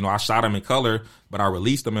expect. I shot them in color, but I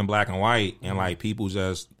released them in black and white, and like people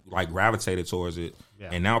just like gravitated towards it.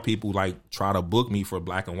 And now people like try to book me for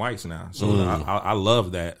black and whites now. So I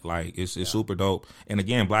love that. Like it's super dope. And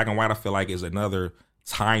again, black and white I feel like is another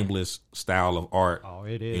timeless style of art. Oh,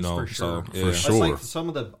 it is for sure. So, for sure. Like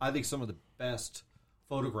I think some of the best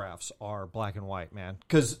photographs are black and white, man,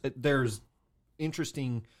 because there's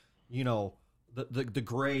interesting, the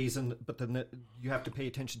grays, but then you have to pay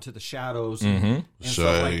attention to the shadows and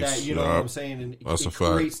stuff like that. You know what I'm saying? And it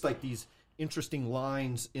creates like these interesting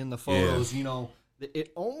lines in the photos.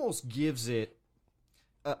 It almost gives it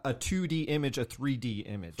a 2D image, a 3D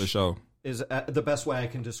image. For sure. Is the best way I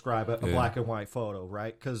can describe a black and white photo,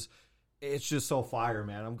 right? Because it's just so fire,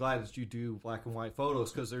 man. I'm glad that you do black and white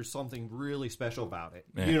photos because there's something really special about it,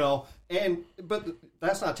 you know. But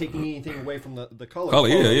that's not taking anything away from the color.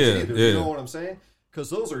 Yeah. You know what I'm saying?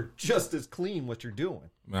 Because those are just as clean what you're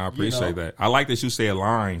doing. Man, I appreciate that. I like that you said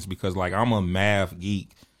lines because, like, I'm a math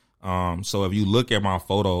geek. So if you look at my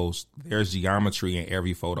photos, there's geometry in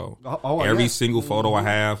every photo. Every single photo I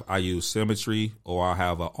have, I use symmetry or I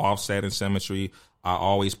have an offset in symmetry. I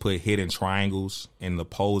always put hidden triangles in the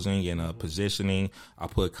posing and the positioning. I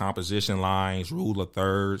put composition lines, rule of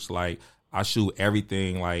thirds. Like, I shoot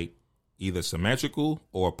everything like either symmetrical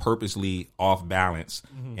or purposely off balance.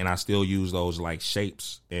 And I still use those like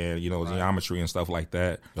shapes and, you know, geometry and stuff like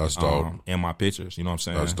that. That's dope. In my pictures, you know what I'm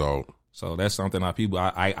saying? That's dope. So that's something I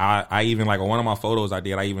even like on one of my photos I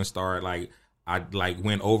did, I even started like, I like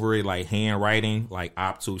went over it like handwriting, like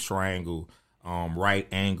obtuse triangle, right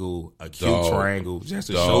angle, acute triangle, just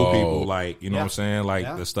to show people like, you know what I'm saying?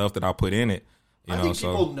 Like the stuff that I put in it. You know, think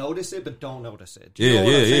people notice it, but don't notice it.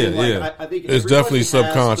 I think it's definitely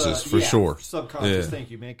subconscious for sure. Subconscious,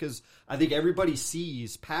 thank you, man. Because I think everybody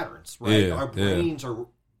sees patterns, right? Our brains are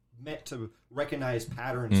meant to recognize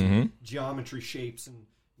patterns, and geometry, shapes, and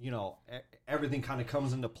you know, everything kind of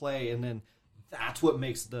comes into play, and then that's what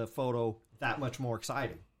makes the photo that much more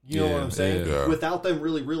exciting. You know what I'm saying? Yeah. Without them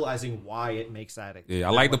really realizing why it makes that. I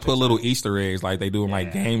like to put little Easter eggs like they do in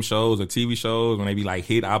like game shows or TV shows when they be like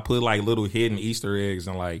I put like little hidden Easter eggs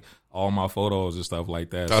in like all my photos and stuff like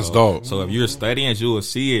that. That's dope. So if you're studying, you will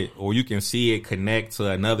see it, or you can see it connect to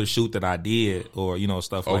another shoot that I did, or you know,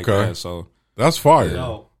 stuff like that. So that's fire.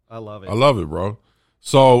 No, I love it. I love it, bro.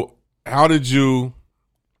 So how did you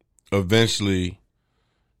eventually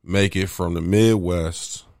make it from the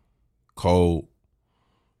Midwest, cold,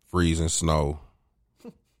 freezing, snow,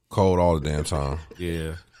 cold all the damn time?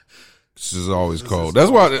 Yeah, this is always cold. That's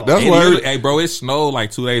why. Hey, bro, it snowed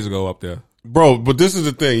like 2 days ago up there, bro. But this is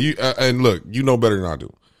the thing. You and look, you know better than I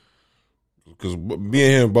do, because me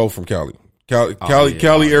and him both from Cali.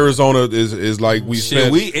 Cali, Arizona is like we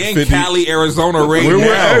spent. We in Cali, Arizona right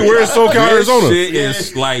now. We're in SoCal, Arizona. Shit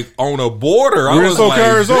is like on a border. We're in SoCal,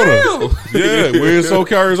 Arizona. Yeah, we're in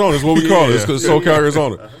SoCal, Arizona. That's what we call it. It's SoCal,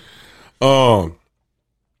 Arizona.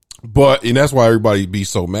 But and that's why everybody be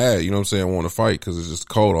so mad. You know what I'm saying? Want to fight because it's just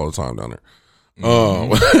cold all the time down there.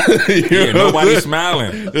 Nobody's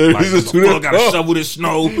smiling. Like, gotta shovel this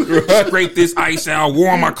snow, scrape this ice out,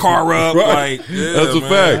 warm my car up. Like, that's a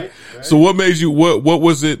fact. So what made you, what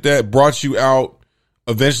was it that brought you out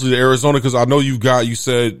eventually to Arizona? Cause I know you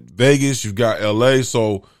said Vegas, you've got LA.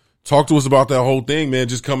 So talk to us about that whole thing, man.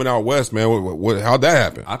 Just coming out West, man. How'd that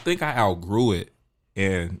happen? I think I outgrew it.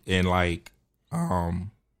 And like,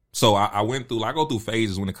 so I went through, I go through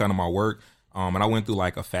phases when it comes to my work. And I went through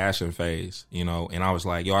like a fashion phase, you know, and I was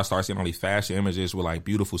like, I started seeing all these fashion images with like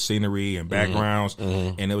beautiful scenery and backgrounds.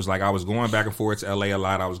 And it was like, I was going back and forth to LA a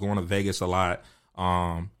lot. I was going to Vegas a lot.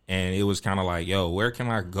 And it was kind of like, where can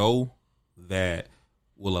I go that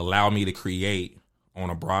will allow me to create on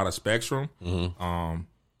a broader spectrum,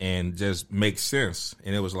 and just make sense?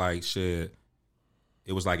 And it was like, shit,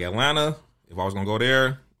 it was like Atlanta. If I was going to go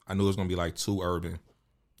there, I knew it was going to be like too urban.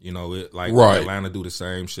 You know, Atlanta do the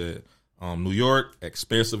same shit. New York,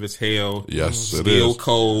 expensive as hell. Yes, it still is.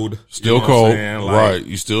 Cold. Still cold. Right.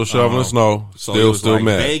 You still shoveling snow. Still like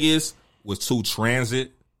mad. Vegas was too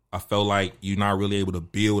transit. I felt like you're not really able to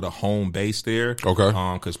build a home base there. Okay.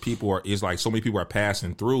 Because it's like so many people are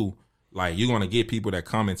passing through. Like, you're going to get people that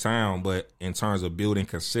come in town, but in terms of building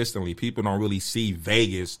consistently, people don't really see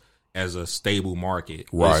Vegas as a stable market.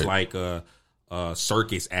 Right. It's like a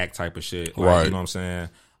circus act type of shit. Like, right. You know what I'm saying?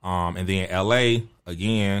 And then LA,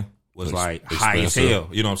 again, was like expensive. High as hell.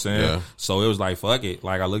 You know what I'm saying? Yeah. So it was like, fuck it.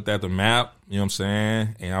 Like, I looked at the map, you know what I'm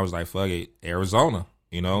saying? And I was like, fuck it, Arizona,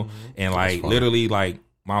 you know? And like, literally, like,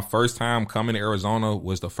 my first time coming to Arizona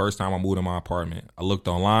was the first time I moved in my apartment. I looked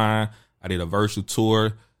online. I did a virtual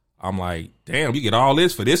tour. I'm like, damn, you get all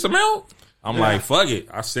this for this amount? I'm like, fuck it.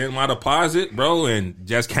 I sent my deposit, bro, and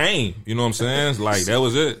just came. You know what I'm saying? Like, that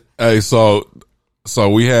was it. Hey, so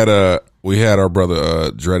we had our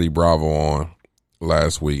brother Dreddy Bravo on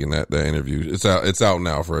last week in that interview. It's out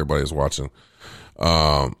now for everybody that's watching.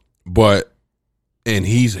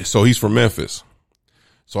 He's from Memphis.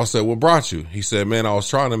 So I said, what brought you? He said, man, I was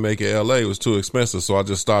trying to make it LA. It was too expensive. So I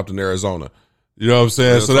just stopped in Arizona. You know what I'm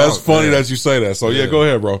saying? Real so that's talk, funny that you say that. So yeah, go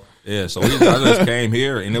ahead, bro. Yeah. So I just came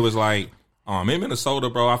here, and it was like, in Minnesota,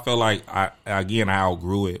 bro, I felt like I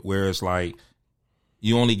outgrew it, where it's like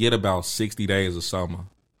you only get about 60 days of summer.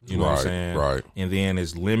 You know what I'm saying? Right. And then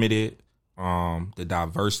it's limited. The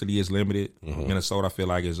diversity is limited. Minnesota, I feel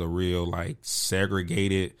like, is a real like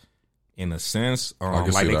segregated in a sense.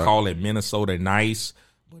 Like they call it Minnesota nice,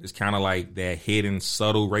 but it's kind of like that hidden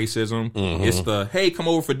subtle racism. It's the, hey, come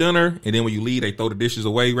over for dinner, and then when you leave, they throw the dishes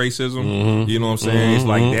away racism. You know what I'm saying? It's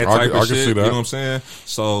like that type of shit. You know what I'm saying?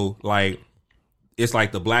 So like, it's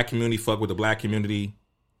like the black community fuck with the black community,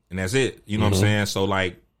 and that's it. You know what I'm saying? So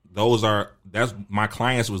like, that's my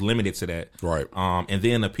clients was limited to that. Right. And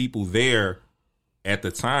then the people there at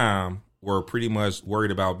the time were pretty much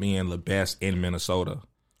worried about being the best in Minnesota.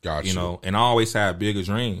 Gotcha. You know, and I always had bigger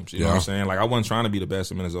dreams. You know what I'm saying? Like, I wasn't trying to be the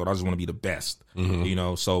best in Minnesota. I just want to be the best. You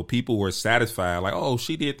know, so people were satisfied. Like, oh,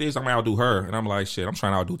 she did this, I'm going to outdo her. And I'm like, shit, I'm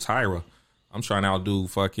trying to outdo Tyra. I'm trying to outdo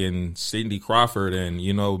fucking Cindy Crawford and,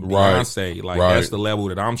 you know, Beyonce. Like, that's the level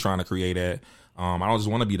that I'm trying to create at. I don't just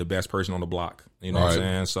want to be the best person on the block. You know what I'm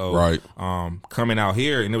saying? So, coming out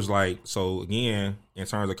here, and it was like, so again, in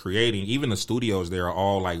terms of creating, even the studios there are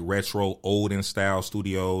all like retro, olden style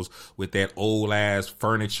studios with that old ass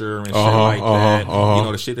furniture and shit like that. You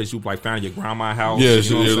know, the shit that you like found in your grandma's house. Yeah,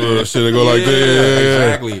 you know shit that go like that.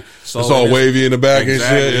 Exactly. So it's all wavy in the back and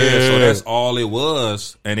shit. Yeah. So that's all it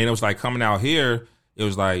was. And then it was like coming out here, it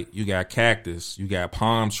was like, you got cactus, you got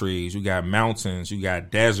palm trees, you got mountains, you got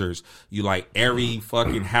deserts. You like every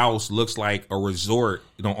fucking house looks like a resort,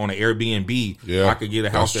 you know, on an Airbnb. Yeah, I could get a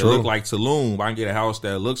house that look like Tulum. I can get a house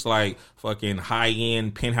that looks like fucking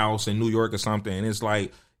high-end penthouse in New York or something. And it's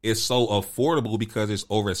like, it's so affordable because it's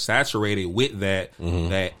oversaturated with that,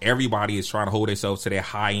 that everybody is trying to hold themselves to that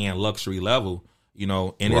high-end luxury level, you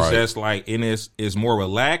know, and it's just like, and it's more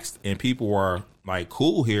relaxed and people are like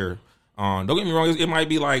cool here. Don't get me wrong, it might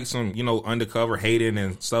be like some, you know, undercover hating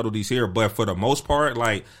and subtleties here, but for the most part,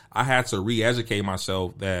 like, I had to re-educate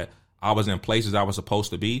myself that I was in places I was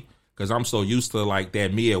supposed to be, because I'm so used to like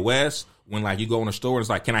that Midwest when like you go in the store and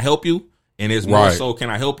it's like, can I help you? And it's more so,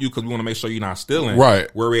 can I help you? Because we want to make sure you're not stealing. Right.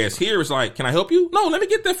 Whereas here it's like, can I help you? No, let me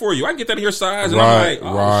get that for you. I can get that in your size. And I'm like,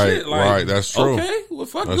 oh shit, like, that's true. Okay, well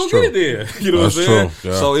fuck, go get it there. You know what I'm saying?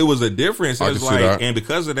 Yeah. So it was a difference. It's like, and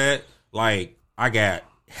because of that, like, I got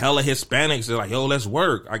hella Hispanics. They're like, yo, let's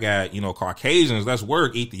work. I got, you know, Caucasians, let's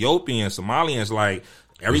work. Ethiopians, Somalians, like,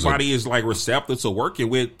 everybody is like receptive to working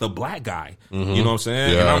with the black guy. You know what I'm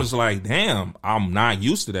saying? And I was like, damn, I'm not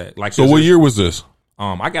used to that. Like, so what year was this?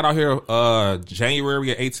 I got out here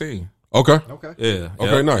January of 18. Okay. Yeah.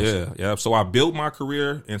 Okay, nice. Yeah. So I built my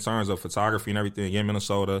career in terms of photography and everything in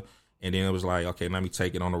Minnesota. And then it was like, okay, let me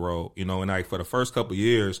take it on the road. You know, and like for the first couple of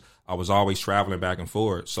years, I was always traveling back and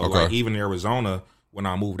forth. So like even in Arizona, when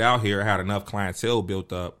I moved out here, I had enough clientele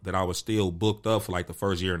built up that I was still booked up for like the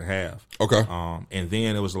first year and a half. Okay. And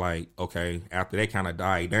then it was like, okay, after that kind of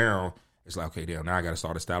died down, it's like, okay, damn, now I got to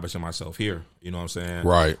start establishing myself here. You know what I'm saying?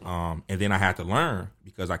 Right. And then I had to learn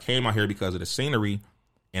because I came out here because of the scenery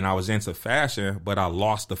and I was into fashion, but I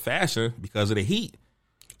lost the fashion because of the heat.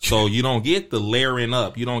 So you don't get the layering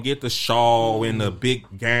up. You don't get the shawl and the big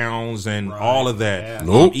gowns and all of that. Yeah.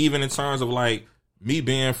 Nope. Even in terms of like me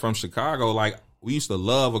being from Chicago, like, we used to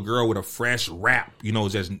love a girl with a fresh wrap, you know,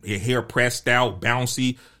 just hair pressed out,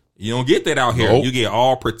 bouncy. You don't get that out here. Nope. You get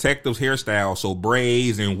all protective hairstyles, so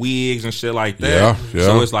braids and wigs and shit like that. Yeah.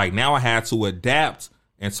 So it's like now I had to adapt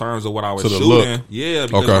in terms of what I was shooting. Look. Yeah,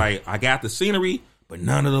 because like I got the scenery, but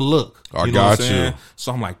none of the look. You know what I'm saying?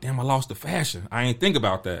 So I'm like, damn, I lost the fashion. I ain't think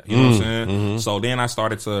about that. You know what I'm saying? So then I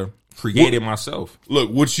started to create it myself. Look,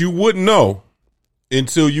 what you wouldn't know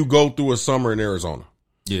until you go through a summer in Arizona.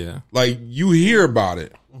 Yeah. Like, you hear about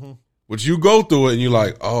it, but you go through it and you're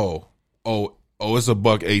like, oh, it's a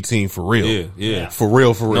 $1.18 for real. Yeah. For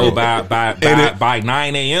real. No, by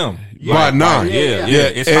 9 a.m. By 9. Yeah.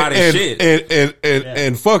 It's hot as shit.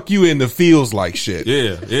 And fuck you in the fields like shit.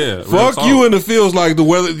 Yeah. Fuck you in the fields like the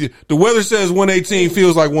weather. The weather says 118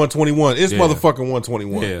 feels like 121. It's motherfucking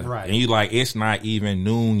 121. Yeah. Right. And you like, it's not even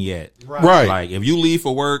noon yet. Right. Like, if you leave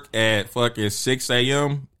for work at fucking 6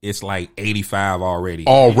 a.m., it's like 85 already.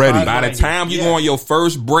 By the time you go on your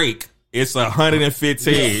first break, it's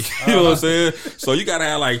 115. You know what I'm saying? So you gotta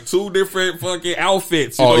have like 2 different fucking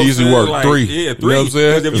outfits. You know easy work. Like, 3. Yeah, 3. You know what I'm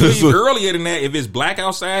saying? If you leave earlier than that, if it's black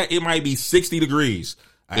outside, it might be 60 degrees.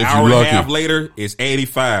 An hour and a half later, it's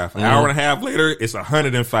 85. An hour and a half later, it's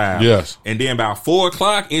 105. Yes. And then about 4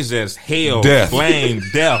 o'clock, it's just hell, death, flame,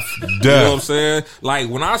 death. You know what I'm saying? Like,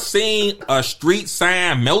 when I seen a street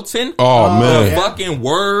sign melting, man, the fucking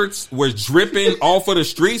words were dripping off of the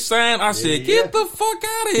street sign, I said, get the fuck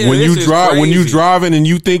out of here. When you driving and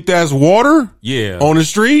you think that's water on the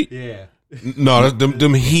street, No,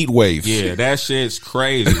 them heat waves. Yeah, that shit's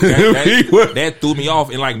crazy. That threw me off.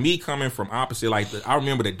 And like me coming from opposite, like I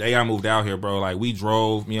remember the day I moved out here, bro. Like me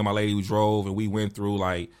and my lady, we drove and we went through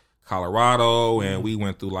like Colorado and we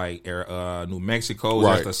went through like New Mexico,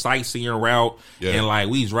 just a sightseeing route. Yeah. And like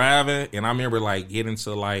we driving, and I remember like getting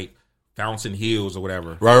to like Fountain Hills or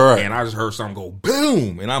whatever. Right. And I just heard something go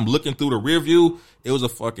boom, and I'm looking through the rear view. It was a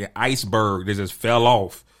fucking iceberg that just fell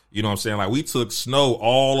off. You know what I'm saying? Like we took snow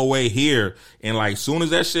all the way here, and like soon as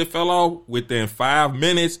that shit fell off, within 5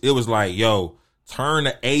 minutes, it was like, yo, turn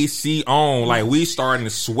the AC on. Like we starting to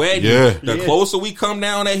sweat. Yeah. The closer we come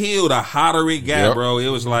down that hill, the hotter it got, bro. It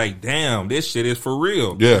was like, damn, this shit is for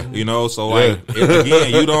real. Yeah. You know, so like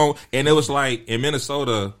again, you don't. And it was like in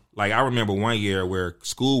Minnesota, like I remember one year where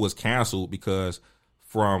school was canceled because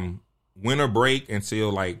from winter break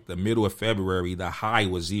until like the middle of February, the high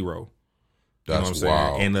was 0. You know what I'm saying?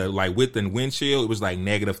 Wild. And like with the wind chill, it was like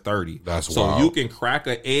 -30. That's so wild. you can crack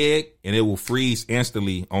an egg and it will freeze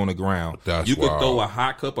instantly on the ground. You could throw a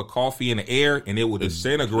hot cup of coffee in the air and it will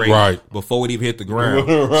disintegrate before it even hit the ground.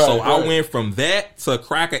 I went from that to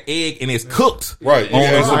crack an egg and it's cooked on the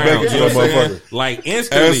ground. You know what I'm saying? Like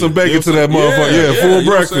instantly. Add some bacon to that motherfucker. Yeah, full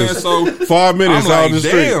breakfast. So 5 minutes I'm out like, the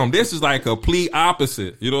street. damn, this is like complete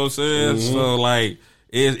opposite. You know what I'm saying? So like.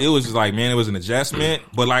 It was just like, man, it was an adjustment.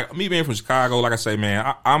 But like me being from Chicago, like I say,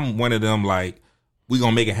 man, I'm one of them like, we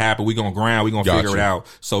gonna make it happen. We gonna grind. We gonna figure it out.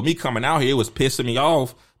 So me coming out here, it was pissing me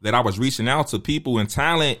off that I was reaching out to people in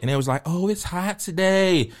talent and it was like, oh, it's hot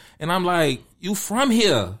today. And I'm like, you from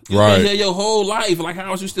here. You've been here your whole life. Like,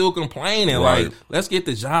 how is you still complaining? Like, let's get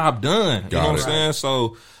the job done. You know what I'm saying?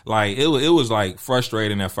 So like, it was like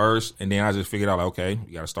frustrating at first. And then I just figured out, like, okay,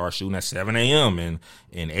 you got to start shooting at 7 a.m. and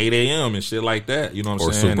 8 a.m. and shit like that. You know what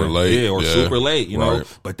I'm saying? Super late. Yeah, or super late, you know?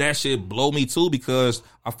 But that shit blow me too because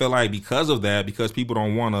I feel like because of that, because people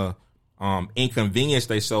don't want to inconvenience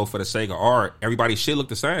themselves for the sake of art, everybody's shit look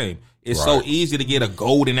the same. It's so easy to get a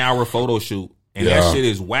golden hour photo shoot. And that shit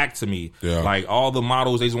is whack to me. Yeah. Like all the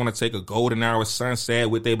models, they just want to take a golden hour sunset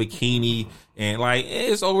with their bikini, and like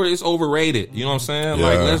it's overrated. You know what I'm saying? Yeah.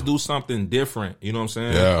 Like let's do something different. You know what I'm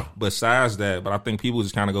saying? Yeah. Besides that, but I think people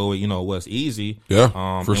just kind of go with what's easy.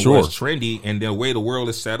 Yeah. For sure. What's trendy, and the way the world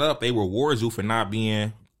is set up, they reward you for not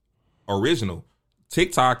being original.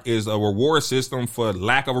 TikTok is a reward system for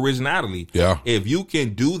lack of originality. Yeah. If you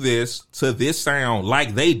can do this to this sound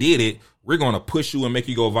like they did it, we're going to push you and make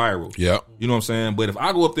you go viral. Yeah. You know what I'm saying? But if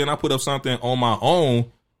I go up there and I put up something on my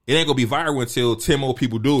own, it ain't going to be viral until 10 more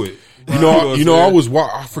people do it. You know,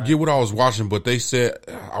 I forget what I was watching, but they said,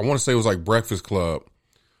 I want to say it was like Breakfast Club,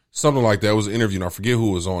 something like that. It was an interview, and I forget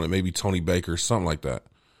who was on it, maybe Tony Baker, something like that.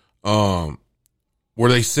 Where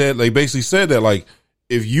they basically said that, like,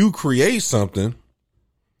 if you create something,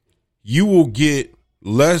 you will get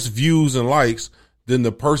less views and likes than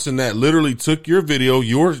the person that literally took your video,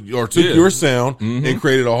 your sound, and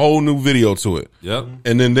created a whole new video to it. Yep.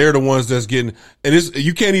 And then they're the ones that's getting, and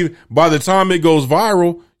you can't even, by the time it goes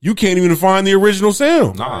viral, you can't even find the original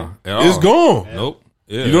sound. Nah, it's gone. Nope.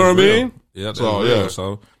 Yeah, you know what I mean? Yeah.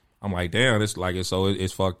 So I'm like, damn, it's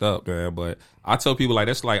fucked up, man. But I tell people like,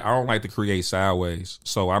 that's like, I don't like to create sideways.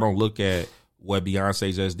 So I don't look at what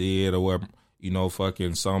Beyonce just did or what,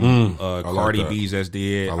 fucking some Cardi B just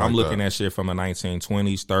did. I'm looking at shit from the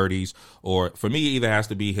 1920s, 30s, or for me, it either has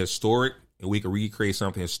to be historic, and we can recreate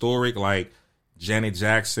something historic, like Janet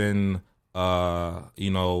Jackson, Janet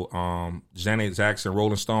Jackson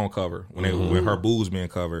Rolling Stone cover when her boobs being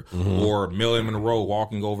covered, or Marilyn Monroe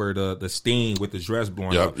walking over the steam with the dress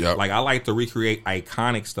blowing up. Yep. Like I like to recreate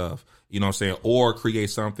iconic stuff, you know what I'm saying, or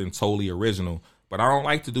create something totally original. But I don't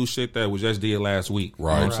like to do shit that was just did last week.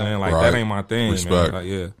 Right. You know what I'm saying? Like, that ain't my thing, Respect.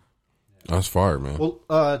 Man. Like, That's fire, man.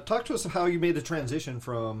 Well, talk to us how you made the transition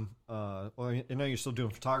from, I know you're still doing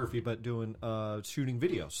photography, but doing shooting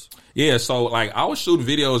videos. Yeah, so, like, I was shooting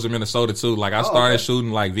videos in Minnesota, too. Like, I started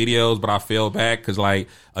shooting, like, videos, but I fell back because, like,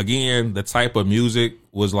 again, the type of music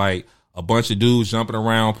was, like, a bunch of dudes jumping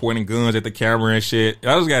around, pointing guns at the camera and shit.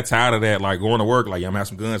 I just got tired of that, like, going to work, like, I'm gonna have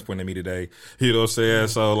some guns pointing at me today. You know what I'm saying?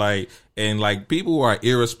 So, like, and, like, people who are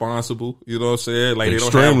irresponsible, you know what I'm saying? Like, they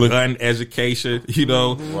don't have gun education,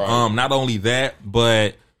 Right. Not only that,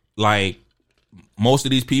 but, like, most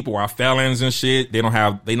of these people are felons and shit. They're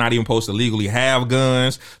not even supposed to legally have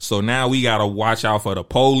guns. So now we gotta watch out for the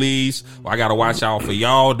police. I gotta watch out for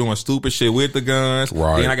y'all doing stupid shit with the guns.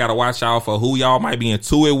 Right. Then I gotta watch out for who y'all might be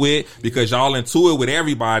into it with, because y'all into it with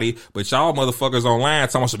everybody, but y'all motherfuckers online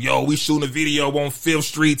talking some, yo, we shooting a video on 5th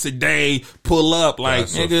Street today. Pull up. Like,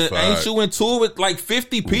 nigga, ain't you into it with like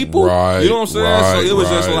 50 people? Right. You know what I'm saying? So it was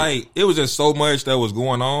just like, it was just so much that was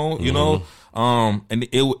going on, you know? And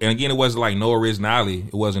again, it wasn't like no originality.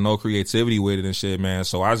 It wasn't no creativity with it and shit, man.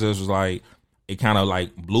 So I just was like, it kind of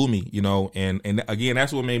like blew me, you know. And again,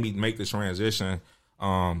 that's what made me make the transition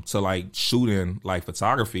to like shooting like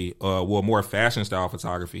photography, more fashion style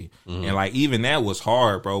photography. And like even that was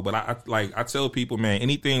hard, bro. But I tell people, man,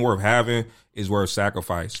 anything worth having is worth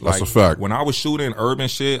sacrifice. Like, that's a fact. When I was shooting urban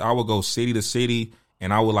shit, I would go city to city.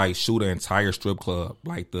 And I would like shoot an entire strip club,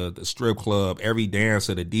 like the strip club, every dance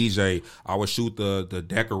of the DJ. I would shoot the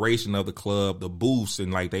decoration of the club, the booths,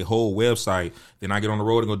 and like their whole website. Then I get on the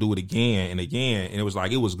road and go do it again and again. And it was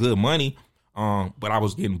like, it was good money, but I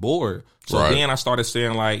was getting bored. So then I started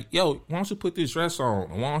saying like, yo, why don't you put this dress on?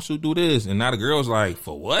 Why don't you do this? And now the girl's like,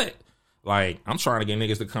 for what? Like, I'm trying to get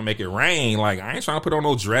niggas to come make it rain. Like, I ain't trying to put on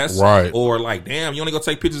no dress. Right. Or like, damn, you only go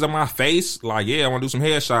take pictures of my face? Like, yeah, I want to do some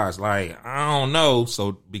headshots. Like, I don't know.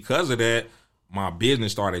 So because of that, my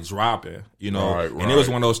business started dropping, you know. Right. And it was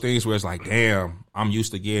one of those things where it's like, damn, I'm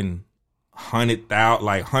used to getting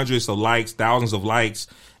hundreds of likes, thousands of likes,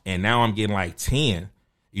 and now I'm getting like 10.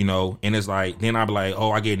 You know, and it's like, then I'll be like,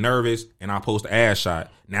 oh, I get nervous and I post an ass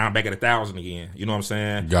shot. Now I'm back at 1,000 again. You know what I'm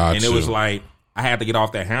saying? Gotcha. And it was like, I had to get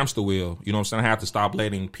off that hamster wheel. You know what I'm saying? I had to stop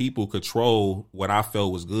letting people control what I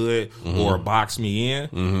felt was good or box me in.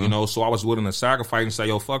 You know, so I was willing to sacrifice and say,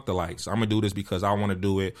 yo, fuck the likes. I'm going to do this because I want to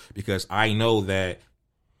do it, because I know that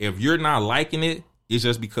if you're not liking it, it's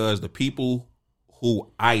just because the people who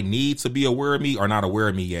I need to be aware of me are not aware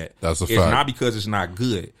of me yet. That's a fact. It's not because it's not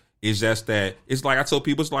good. It's just that, it's like I tell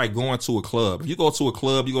people, it's like going to a club. If you go to a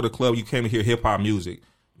club, you came to hear hip hop music.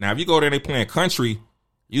 Now, if you go there and they playing country,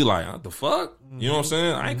 you like, what the fuck? You know what I'm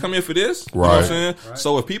saying? I ain't come here for this. You know what I'm saying? Right.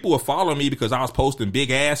 So if people would follow me because I was posting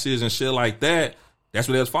big asses and shit like that, that's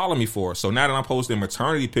what they was following me for. So now that I'm posting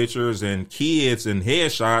maternity pictures and kids and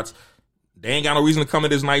headshots, they ain't got no reason to come to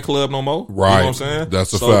this nightclub no more. Right. You know what I'm saying?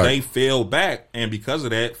 That's a fact. So they fell back. And because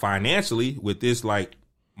of that, financially, with this, like,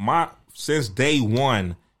 since day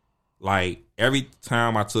one, like, every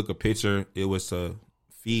time I took a picture, it was to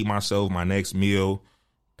feed myself my next meal,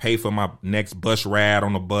 pay for my next bus ride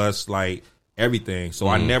on the bus, like everything. So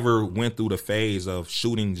I never went through the phase of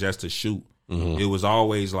shooting just to shoot. It was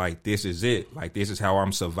always like, this is it. Like, this is how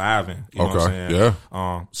I'm surviving. You know what I'm saying?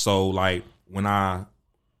 Yeah. So like when I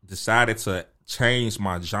decided to change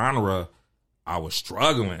my genre, I was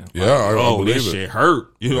struggling. Yeah, like, I believe this it. shit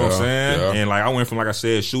hurt. You know what I'm saying? Yeah. And like I went from, like I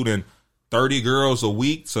said, shooting 30 girls a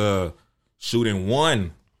week to shooting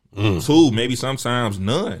 1, 2, maybe sometimes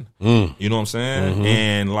none. You know what I'm saying?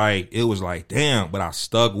 And like, it was like, damn, but I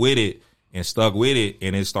stuck with it, and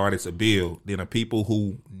it started to build. Then the people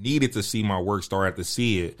who needed to see my work started to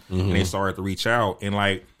see it, and they started to reach out. And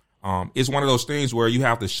like, it's one of those things where you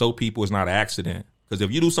have to show people it's not an accident. Because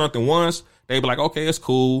if you do something once, they be like, okay, it's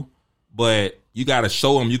cool. But you got to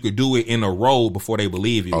show them you could do it in a row before they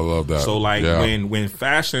believe you. I love that. So like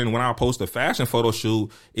when I post a fashion photo shoot,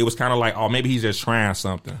 it was kind of like, oh, maybe he's just trying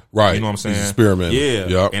something. Right. You know what I'm saying? He's experimenting. Yeah.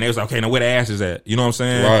 Yep. And it was like, okay, now where the ass is at? You know what I'm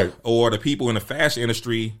saying? Right. Or the people in the fashion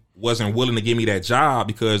industry wasn't willing to give me that job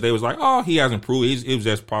because they was like, oh, he hasn't proved. It was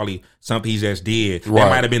just probably something he just did. That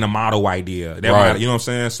might have been a model idea. That might, you know what I'm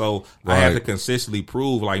saying? So I had to consistently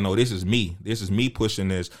prove, like, no, this is me. This is me pushing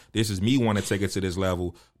this. This is me wanting to take it to this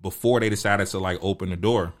level before they decided to like open the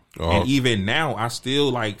door. And even now, I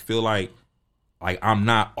still like feel like I'm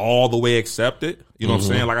not all the way accepted. You know what I'm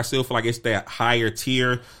saying? Like, I still feel like it's that higher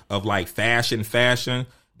tier of like fashion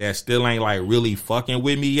that still ain't like really fucking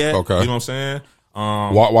with me yet. Okay. You know what I'm saying?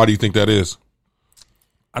 Why do you think that is?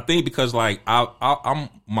 I think because like I'm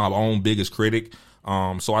my own biggest critic.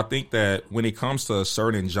 So I think that when it comes to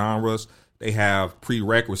certain genres, they have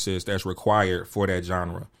prerequisites that's required for that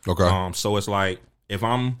genre. Okay. So it's like, if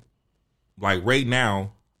I'm like right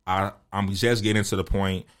now, I'm just getting to the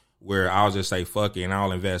point where I'll just say fuck it and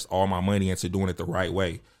I'll invest all my money into doing it the right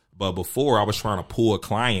way. But before, I was trying to pull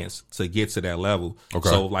clients to get to that level. Okay.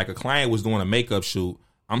 So like a client was doing a makeup shoot,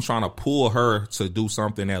 I'm trying to pull her to do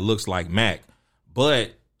something that looks like Mac,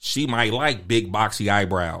 but she might like big boxy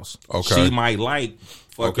eyebrows. Okay. She might like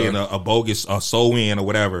fucking a bogus sew-in or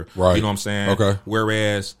whatever. Right. You know what I'm saying? Okay.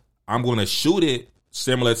 Whereas I'm going to shoot it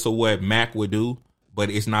similar to what Mac would do, but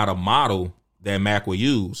it's not a model that Mac will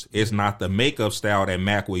use. It's not the makeup style that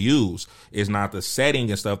Mac will use. It's not the setting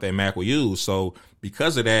and stuff that Mac will use. So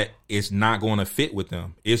because of that, it's not going to fit with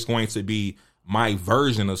them. It's going to be my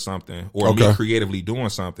version of something or me creatively doing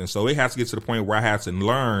something. So it has to get to the point where I have to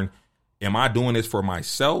learn, am I doing this for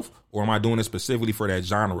myself or am I doing it specifically for that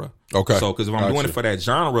genre? Okay. So because if I'm doing it for that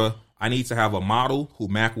genre, I need to have a model who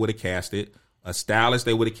Mac would have casted, a stylist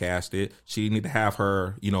they would have casted. She need to have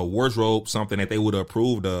her, wardrobe, something that they would have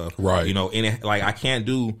approved of. Right. And it, like, I can't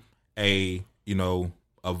do a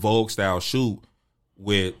Vogue style shoot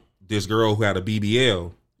with this girl who had a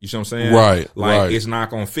BBL. You see what I'm saying? Right. Like it's not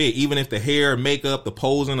gonna fit. Even if the hair, makeup, the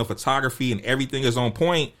posing, the photography, and everything is on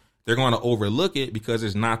point, they're going to overlook it because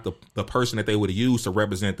it's not the person that they would have used to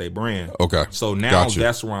represent their brand. Okay. So now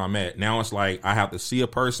that's where I'm at. Now it's like I have to see a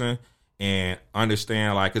person and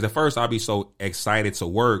understand, like, because at first I'd be so excited to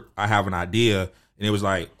work. I have an idea, and it was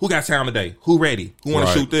like, who got time today? Who ready? Who want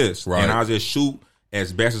to shoot this? Right. And I'll just shoot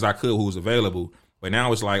as best as I could who was available. But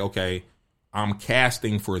now it's like, okay, I'm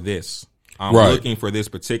casting for this. I'm looking for this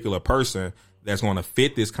particular person that's going to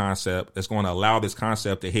fit this concept, that's going to allow this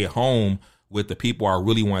concept to hit home with the people I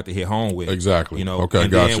really want to hit home with. Exactly. You know, okay,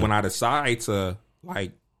 and gotcha. then when I decide to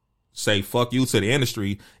like say fuck you to the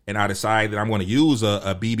industry, and I decide that I'm going to use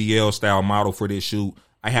a BBL style model for this shoot,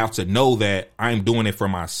 I have to know that I'm doing it for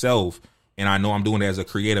myself, and I know I'm doing it as a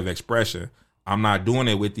creative expression. I'm not doing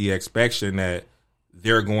it with the expectation that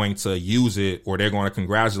they're going to use it or they're going to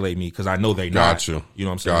congratulate me, because I know they're not. You know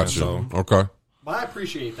what I'm saying? So, okay. Well, I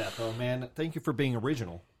appreciate that, though, man. Thank you for being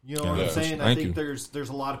original. You know what I'm saying? Thank I think you. there's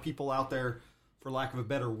a lot of people out there, for lack of a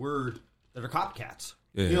better word, that are copycats.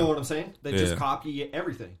 Yeah. You know what I'm saying? They just copy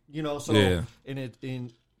everything. You know, so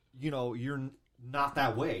you know, you're not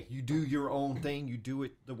that way. You do your own thing. You do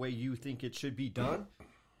it the way you think it should be done.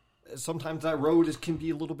 Sometimes that road can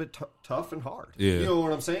be a little bit tough and hard. Yeah. You know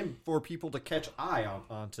what I'm saying? For people to catch eye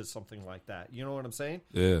onto something like that. You know what I'm saying?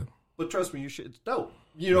 Yeah. But trust me, it's dope.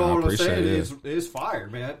 You know what I'm saying? It is fire,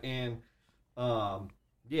 man. And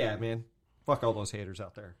yeah, man. Fuck all those haters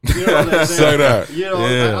out there. You know what I'm saying? Say that. You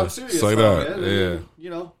know, I'm serious. Say that. Man. Yeah. You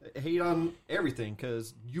know, hate on everything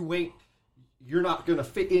because you're not going to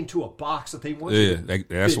fit into a box that they want you to.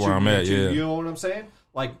 That's where I'm at. Yeah. You know what I'm saying?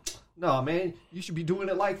 Like, no, man, you should be doing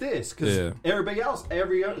it like this because everybody else,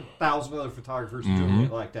 every 1,000 other photographers are doing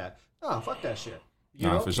it like that. No, fuck that shit. You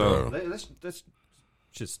know? For sure. That's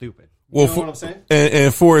shit's stupid. Well, you know what I'm saying?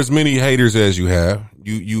 And for as many haters as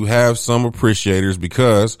you have some appreciators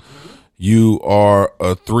because you are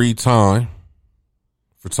a 3-time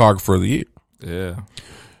photographer of the year. Yeah.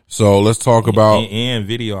 So let's talk about and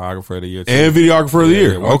videographer of the year too. And videographer of the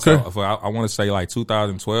year. Okay. I want to say like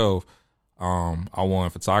 2012. I won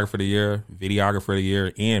photographer of the year, videographer of the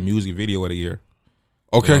year, and music video of the year.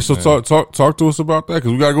 Okay, so talk to us about that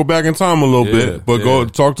because we got to go back in time a little bit. But go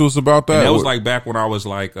talk to us about that. And that was like back when I was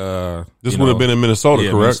like, this would have been in Minnesota,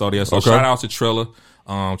 correct? Minnesota, yeah. So shout out to Trilla.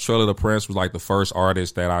 Trilla the Prince was like the first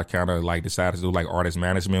artist that I kind of like decided to do like artist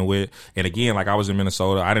management with. And again, like I was in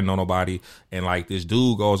Minnesota, I didn't know nobody, and like this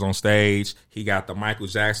dude goes on stage, he got the Michael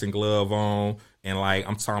Jackson glove on. And like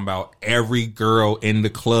I'm talking about every girl in the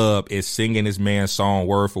club is singing this man's song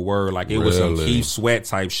word for word, like it was some Keith Sweat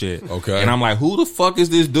type shit. Okay, and I'm like, who the fuck is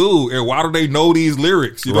this dude? And why do they know these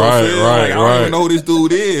lyrics? You know what I'm saying? Like, I don't even know who this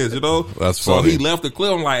dude is. You know, that's funny. So he left the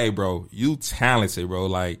club. I'm like, hey, bro, you talented, bro.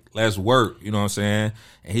 Like, let's work. You know what I'm saying?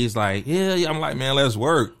 And he's like, yeah. I'm like, man, let's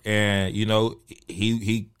work. And you know,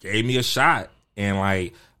 he gave me a shot, and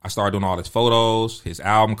like I started doing all his photos, his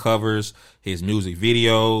album covers, his music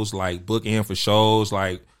videos, like booking him for shows,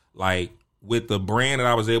 like with the brand that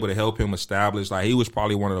I was able to help him establish. Like he was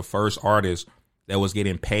probably one of the first artists that was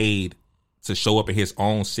getting paid to show up in his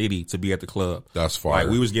own city to be at the club. That's fire.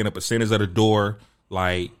 Like we was getting a percentage of the door.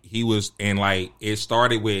 Like he was, and like it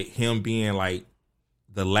started with him being like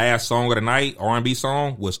the last song of the night, R&B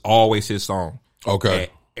song was always his song. Okay. At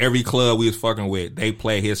every club we was fucking with, they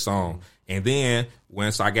play his song. And then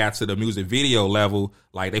once I got to the music video level,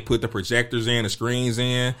 like they put the projectors in, the screens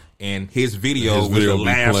in, and his video was the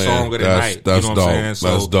last song of the night. That's you know dope. What I'm saying?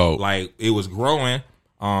 So, that's dope. Like it was growing.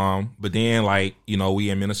 But then like, you know, we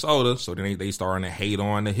in Minnesota, so then they starting to hate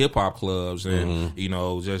on the hip hop clubs and you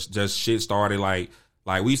know, just shit started like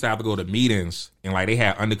we used to have to go to meetings and like they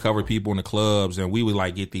had undercover people in the clubs and we would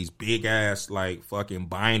like get these big ass like fucking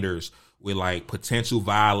binders with like potential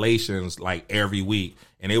violations like every week.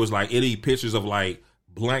 And it was like, it'd be pictures of like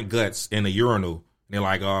blunt guts in the urinal. And they're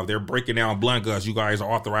like, they're breaking down blunt guts. You guys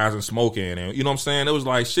are authorizing smoking. And you know what I'm saying? It was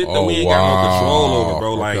like shit that we ain't got no control over,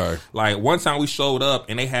 bro. Okay. Like one time we showed up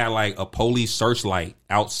and they had like a police searchlight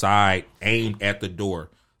outside aimed at the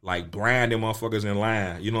door. Like blinding motherfuckers in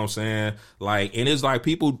line. You know what I'm saying? Like, and it's like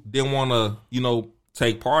people didn't want to, you know,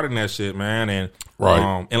 take part in that shit, man. And,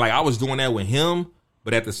 and like I was doing that with him.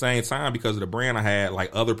 But at the same time, because of the brand I had, like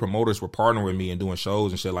other promoters were partnering with me and doing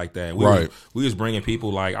shows and shit like that. We was bringing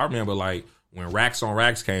people like, I remember like when Racks on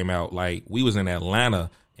Racks came out, like we was in Atlanta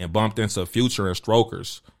and bumped into Future and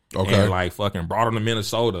Strokers. Okay. And like fucking brought them to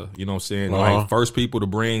Minnesota. You know what I'm saying? Like first people to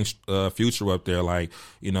bring Future up there. Like,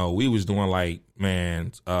 you know, we was doing like,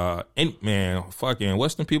 fucking,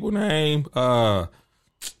 what's the people name?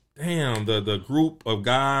 damn, the group of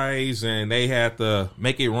guys, and they had to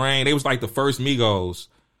Make It Rain. They was like the first Migos.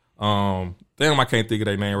 Damn, I can't think of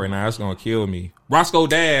their name right now. That's gonna kill me. Roscoe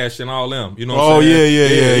Dash and all them. You know what I'm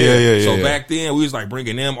saying? Yeah. So back then we was like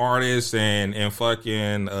bringing them artists and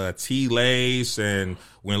fucking T-Lace and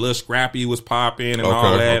when Lil Scrappy was popping and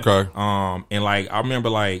all that. And like I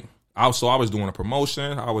remember like I was doing a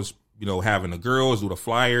promotion. I was having the girls do the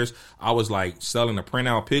flyers. I was like selling the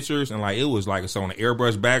printout pictures and like it was like it's on the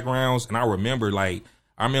airbrush backgrounds. And I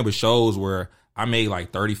remember shows where I made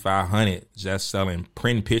like $3,500 just selling,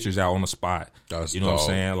 printing pictures out on the spot. That's what I'm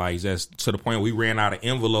saying? Like just to the point we ran out of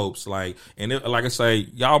envelopes. Like, and like I say,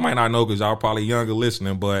 y'all might not know because y'all probably younger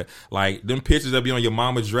listening, but like them pictures that be on your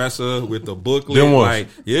mama's dresser with the booklet. Like,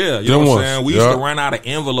 yeah, you know what I'm saying? We used to run out of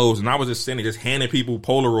envelopes and I was just handing people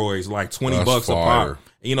Polaroids like $20 a pop.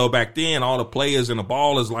 Back then, all the players and the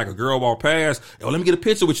ballers, like a girl walk past, let me get a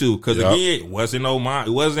picture with you. Because again, it wasn't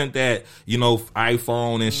that,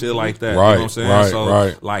 iPhone and shit like that. Right, you know what I'm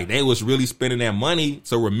saying? Like, they was really spending that money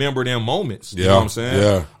to remember them moments. You know what I'm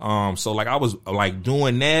saying? Yeah. So, like, I was, like,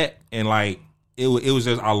 doing that, and, like, it was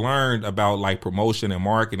just, I learned about, like, promotion and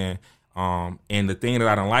marketing. And the thing that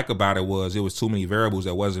I didn't like about it was too many variables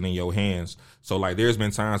that wasn't in your hands. So like there's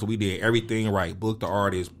been times we did everything right, booked the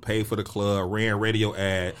artist, paid for the club, ran radio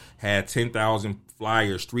ad, had 10,000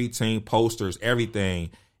 flyers, street team posters,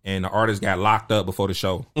 everything. And the artist got locked up before the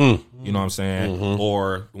show. You know what I'm saying?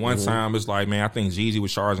 Or one time it's like, man, I think Jeezy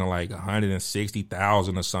was charging like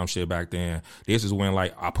 160,000 or some shit back then. This is when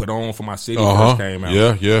like I put on for my city first came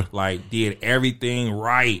out. Yeah. Like did everything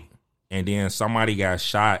right. And then somebody got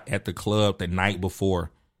shot at the club the night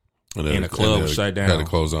before. And the club was shut down. Had to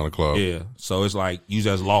close down the club. Yeah. So it's like, you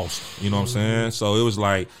just lost. You know what I'm saying? So it was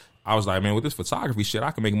like, I was like, man, with this photography shit,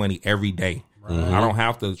 I can make money every day. I don't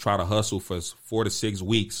have to try to hustle for 4 to 6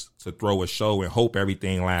 weeks to throw a show and hope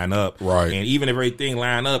everything line up. Right. And even if everything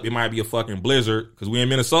line up, it might be a fucking blizzard because we in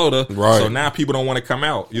Minnesota. Right. So now people don't want to come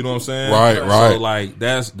out. You know what I'm saying? Right. So like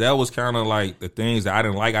that was kind of like the things that I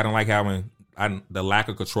didn't like. I didn't like having the lack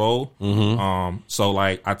of control. So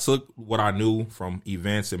like I took what I knew from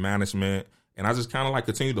events and management and I just kind of like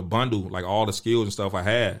continued to bundle like all the skills and stuff I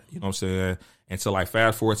had, you know what I'm saying? Until like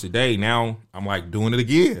fast forward today, now I'm like doing it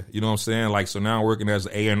again, you know what I'm saying? Like, so now I'm working as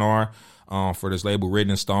an A&R for this label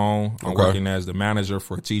Written in Stone. I'm working as the manager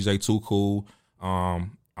for TJ Too Cool.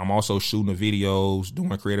 I'm also shooting the videos,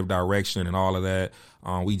 doing creative direction and all of that.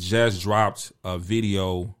 We just dropped a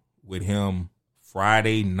video with him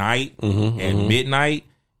Friday night at midnight.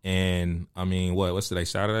 And I mean, what's today?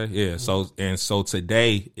 Saturday? Yeah. So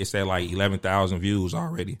today it's at like 11,000 views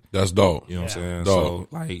already. That's dope. You know what I'm saying? Dope.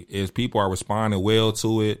 So like people are responding well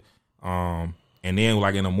to it. And then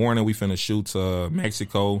like in the morning we finna shoot to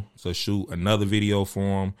Mexico to shoot another video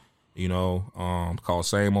for him, called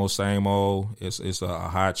Same Old Same Old. It's a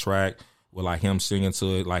hot track with like him singing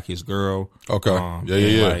to it like his girl. Okay.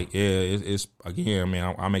 Like, it's again,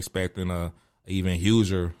 man, I'm expecting a even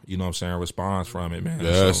huger, you know what I'm saying, response from it, man.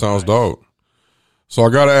 Yeah, so, that sounds dope. So I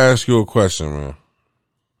got to ask you a question, man.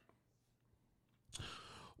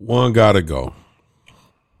 One got to go.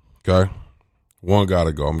 Okay? One got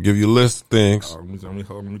to go. I'm going to give you a list of things. Let me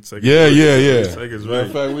take yeah. Take it right.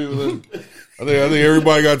 In fact, I think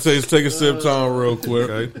everybody got to take a sip time real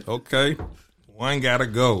quick. Okay. One got to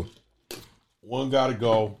go. One got to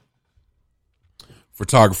go.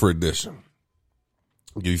 Photographer edition.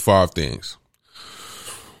 I'll give you 5 things.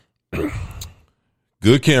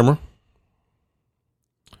 Good camera,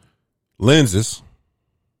 lenses,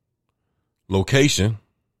 location,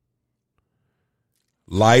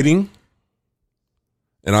 lighting,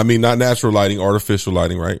 and I mean not natural lighting, artificial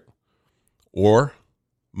lighting, right? Or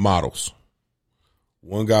models.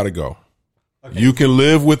 One got to go. Okay. You can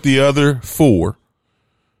live with the other 4,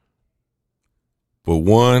 but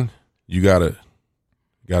one you gotta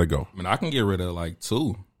go. I mean, I can get rid of like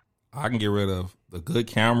 2. I can get rid of the good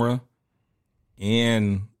camera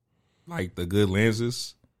and like the good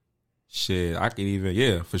lenses. Shit, I could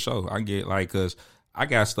even, for sure. I get like, cause I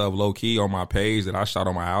got stuff low key on my page that I shot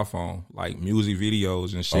on my iPhone, like music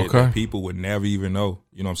videos and shit that people would never even know.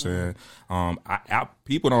 You know what I'm saying?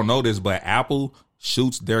 People don't know this, but Apple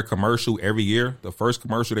shoots their commercial every year. The first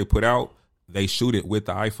commercial they put out, they shoot it with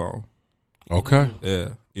the iPhone. Okay. Yeah.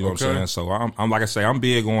 You know what I'm saying? So I'm like I say, I'm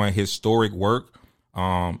big on historic work.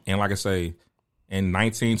 And like I say, in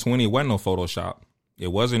 1920, it wasn't no Photoshop.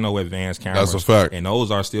 It wasn't no advanced cameras. That's a fact. And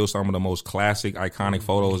those are still some of the most classic, iconic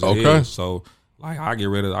photos there is. So like I can get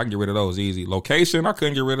rid of those easy. Location I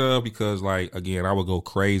couldn't get rid of because like again, I would go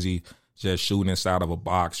crazy just shooting inside of a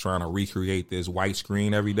box, trying to recreate this white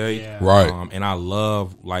screen every day. Yeah. Right. And I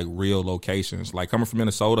love like real locations. Like coming from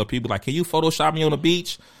Minnesota, people like, can you Photoshop me on the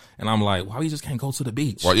beach? And I'm like, why we just can't go to the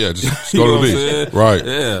beach? Right, yeah, just go to the beach. Right.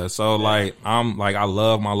 Yeah. So like I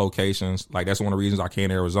love my locations. Like that's one of the reasons I came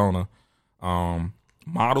to Arizona.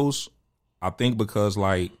 Models, I think because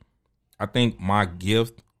like I think my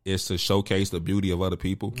gift is to showcase the beauty of other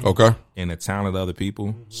people. Okay. And the talent of other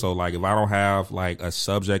people. So like if I don't have like a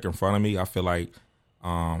subject in front of me, I feel like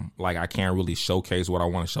I can't really showcase what I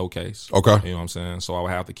want to showcase. Okay. You know what I'm saying? So I would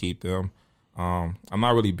have to keep them. I'm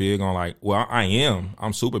not really big on like, well, I am.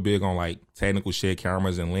 I'm super big on like technical shit,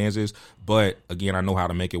 cameras and lenses. But again, I know how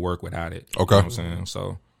to make it work without it. Okay. You know what I'm saying?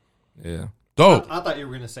 So yeah. Dope. I thought you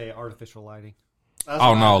were going to say artificial lighting.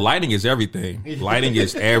 Oh no, lighting is everything. Lighting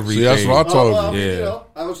is everything. See, that's what I told well, you. you Yeah. know,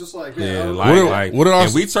 I was just like, What did I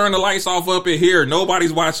if we turn the lights off up in here,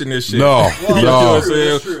 nobody's watching this shit. No, Well, You know what I'm true, saying?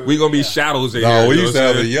 that's true. We gonna be shadows in here. No, we you know used to what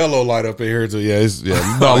I'm have a saying? yellow light up in here too.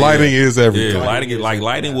 Yeah. No, lighting is everything. Yeah,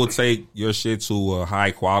 lighting will take your shit to a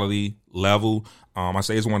high quality level. I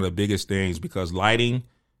say it's one of the biggest things because lighting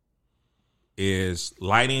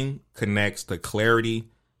connects to clarity,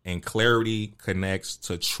 and clarity connects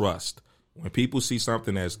to trust. When people see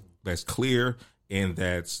something that's clear and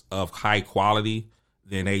that's of high quality,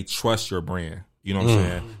 then they trust your brand. You know what I'm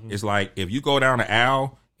saying? It's like if you go down the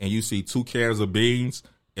aisle and you see 2 cans of beans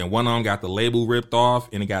and one of them got the label ripped off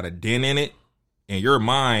and it got a dent in it, in your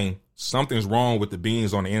mind, something's wrong with the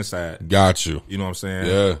beans on the inside. Got you. You know what I'm saying?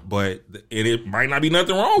 Yeah. But it might not be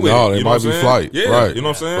nothing wrong with it. No, it You know might what I'm be saying? flight. Yeah. Right. You know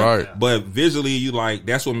what I'm saying? Right. But visually, you like,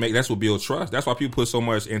 that's what builds trust. That's why people put so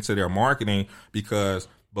much into their marketing, because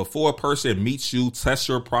before a person meets you, tests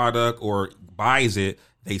your product, or buys it,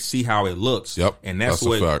 they see how it looks. Yep. And that's a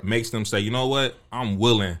what fact. makes them say, you know what? I'm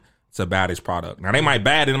willing to buy this product. Now, they might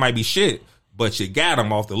buy it and it might be shit, but you got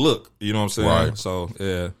them off the look. You know what I'm saying? Right. So,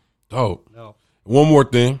 yeah. Dope. No. One more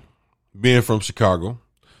thing, being from Chicago,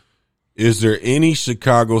 is there any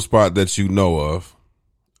Chicago spot that you know of,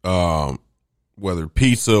 whether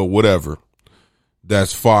pizza or whatever,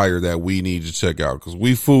 that's fire that we need to check out? Because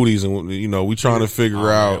we foodies and, you know, we trying to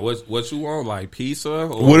figure out. Man, what you want, like pizza?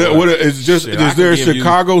 Or What is just, Shit, I is there a can give you-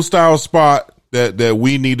 Chicago style spot that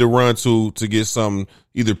we need to run to get some,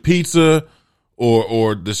 either pizza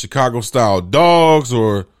or the Chicago style dogs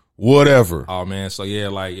or whatever? Oh man, so yeah,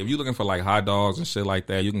 like if you're looking for like hot dogs and shit like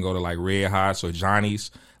that, you can go to like Red Hots or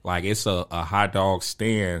Johnny's. Like it's a hot dog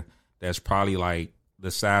stand that's probably like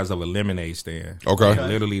the size of a lemonade stand. Okay. And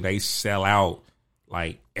literally they sell out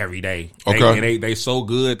like every day. Okay. They so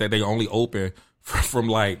good that they only open from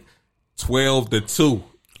like 12 to 2.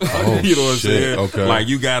 Oh, You know what I'm shit. saying? Okay. Like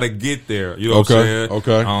you gotta get there. You know what I'm saying?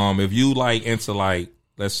 Okay. If you like into like,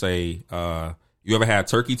 let's say, you ever had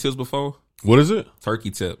turkey tips before? What is it? Turkey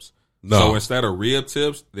tips. No. So instead of rib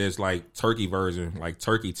tips, there's like turkey version, like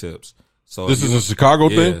turkey tips. So This is a Chicago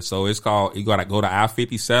yeah, thing? so it's called, you gotta go to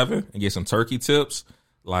I-57 and get some turkey tips.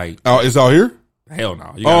 Like, It's out here? hell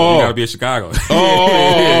no. You gotta be in Chicago.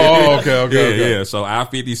 Okay. Yeah. So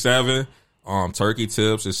I-57, turkey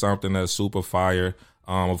tips is something that's super fire.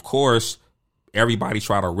 Of course, everybody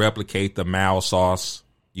try to replicate the Mal sauce.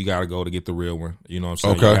 You gotta go to get the real one. You know what I'm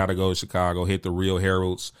saying? Okay. You gotta go to Chicago, hit the real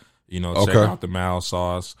Harold's, check out the Mal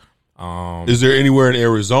sauce. Is there anywhere in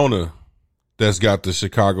Arizona that's got the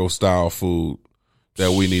Chicago style food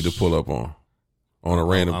that we need to pull up on a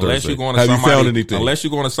random Unless Thursday? you're going to Have you somebody, found anything? Unless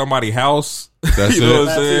you're going to somebody's house, That's you know it? what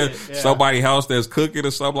I'm saying? That's it, yeah. Somebody's house that's cooking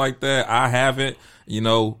or something like that. I haven't,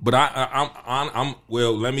 but I'm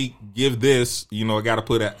well. Let me give this. I got to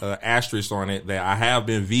put an asterisk on it that I have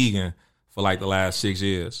been vegan for like the last 6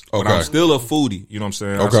 years. But Okay. I'm still a foodie. You know what I'm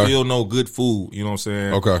saying? Okay. I still know good food. You know what I'm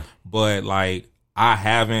saying? Okay. But like I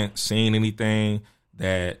haven't seen anything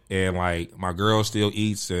that, and like my girl still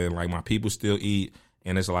eats and like my people still eat.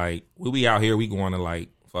 And it's like, we be out here, we going to like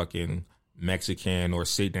fucking Mexican or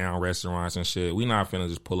sit down restaurants and shit. We not finna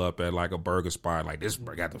just pull up at like a burger spot like this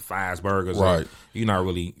got the fast burgers. Right. You're not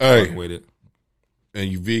really Hey. fucking with it. And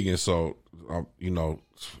you vegan, so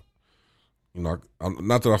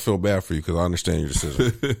not that I feel bad for you because I understand your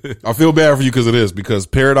decision. I feel bad for you because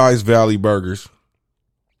Paradise Valley Burgers,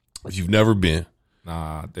 if you've never been,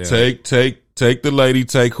 Nah, damn. take the lady,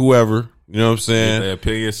 take whoever, you know what I'm Get saying? their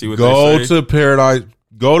opinion, see what Go they say. to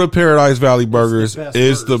Paradise Valley Burgers. best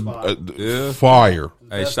It's burger the spot. fire.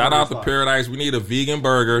 Hey, Best shout out burger to spot. Paradise. We need a vegan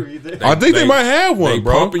burger. I think they might have one, They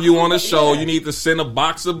bro. pumping you on the show. You need to send a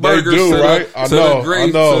box of They burgers do, to, right? I to know, the gray I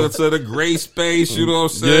know. To the gray space. You know what I'm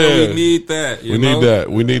saying? Yeah. We need that. We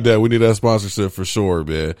need that. We need that sponsorship for sure,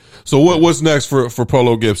 man. So what's next for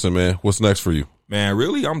Polo Gibson, man? What's next for you? Man,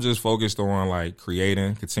 really, I'm just focused on like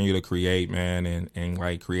creating, continue to create, man, and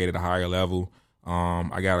like create at a higher level.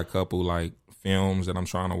 I got a couple like films that I'm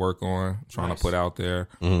trying to work on, trying to put out there.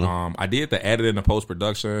 I did the editing and the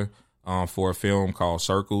post-production for a film called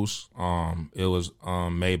Circles. It was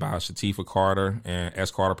made by Shatifa Carter and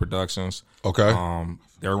S. Carter Productions. Okay.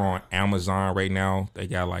 They're on Amazon right now. They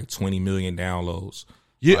got like 20 million downloads.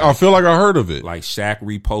 Yeah, like, I feel like I heard of it. Like Shaq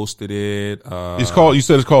reposted it. It's called. You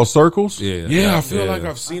said it's called Circles. Yeah, I feel like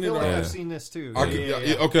I've seen it. I've seen this too.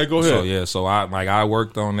 Okay, go ahead. So I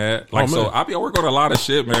worked on that. Like I work on a lot of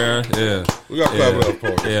shit, man. Yeah, we got to clap it up for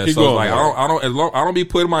it. Yeah, Keep so going, like man. I don't be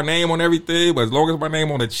putting my name on everything, but as long as my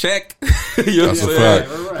name on the check, you know what I'm saying?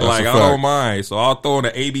 Fact. Like I don't mind. So I'll throw on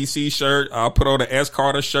the ABC shirt. I'll put on the S.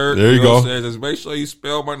 Carter shirt. There you go. Just make sure you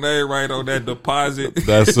spell my name right on that deposit.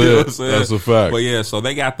 That's you know it. That's a fact. But yeah, so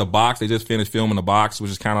they got the box. They just finished filming the box,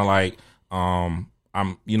 which is kind of like I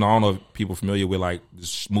don't know if people familiar with like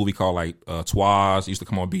this movie called like Twas. It used to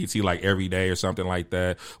come on BT like every day or something like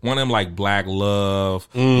that. One of them like Black Love,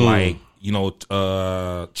 like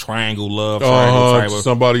Triangle Love, Triangle type of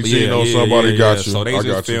somebody somebody got you. So they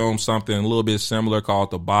just filmed something a little bit similar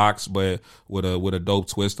called The Box, but with a dope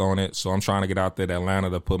twist on it. So I'm trying to get out there to Atlanta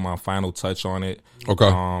to put my final touch on it.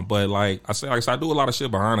 Okay. But like I said, I do a lot of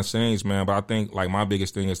shit behind the scenes, man. But I think like my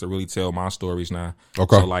biggest thing is to really tell my stories now.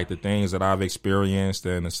 Okay. So like the things that I've experienced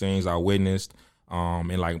and the things I witnessed,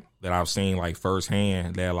 and like that I've seen like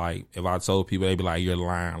firsthand. That like if I told people, they'd be like, "You're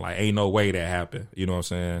lying. Like ain't no way that happened." You know what I'm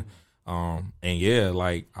saying? And yeah,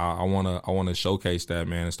 like I wanna showcase that,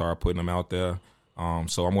 man, and start putting them out there.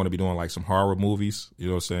 So I'm gonna be doing like some horror movies. You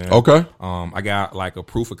know what I'm saying? Okay. I got like a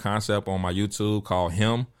proof of concept on my YouTube called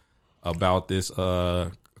Him, about this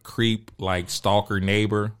creep like stalker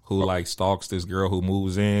neighbor who like stalks this girl who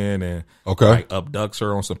moves in and like abducts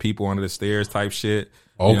her on some people under the stairs type shit.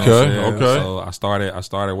 You know what I'm saying? So I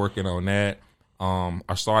started working on that.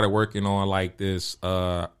 I started working on like this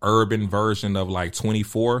urban version of like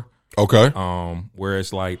 24. Okay. Where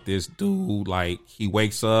it's like this dude, like he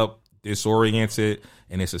wakes up disoriented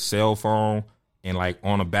and it's a cell phone, and like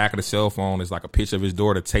on the back of the cell phone is like a picture of his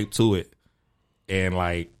daughter taped to it. And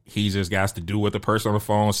like he just got to do what the person on the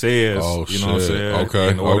phone says. Oh, you know what I'm saying? Okay.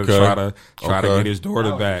 In order to try to get his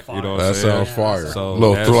daughter back. You know what I'm saying? That sounds fire. So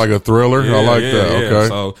like a thriller. I like that. Okay.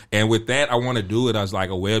 So and with that, I want to do it as like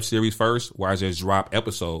a web series first, where I just drop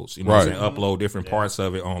episodes. You know what I'm saying? Upload different parts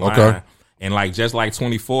of it online. Okay. And like just like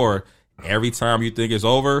 24, every time you think it's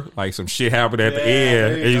over, like some shit happened at the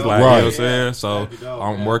end. And he's like, you know what I'm saying? So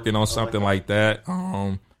I'm working on something like that.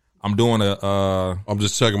 I'm doing I'm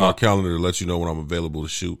just checking my calendar to let you know when I'm available to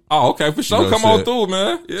shoot. Oh, okay, for sure. You know Come on through,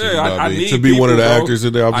 man. Yeah, I need to be people, one of the bro. actors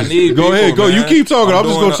in there. I need go ahead, people, go. man. You keep talking. I'm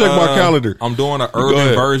just gonna check my calendar. I'm doing an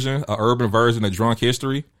urban version of Drunk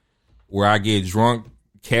History, where I get drunk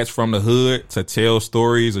cats from the hood to tell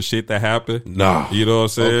stories of shit that happened. Nah. You know what I'm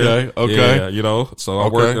saying? Okay. Yeah, you know, so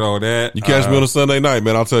I'm working on that. You catch me on a Sunday night,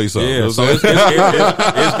 man. I'll tell you something. Yeah, so it's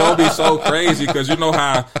going to be so crazy because you know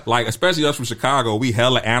how, like, especially us from Chicago, we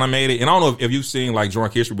hella animated. And I don't know if you've seen, like,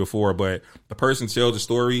 Drunk History before, but the person tells the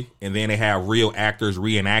story and then they have real actors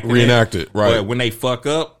reenact it. Right. But when they fuck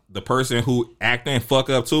up, the person who acting fuck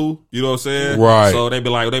up too, you know what I'm saying? Right. So they be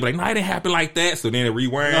like, no, it didn't happen like that. So then it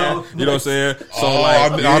rewind, you know what I'm saying? So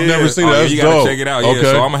I've never seen that. That's you gotta dope. check it out. Okay.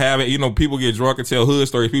 Yeah, so I'm gonna have it. You know, people get drunk and tell hood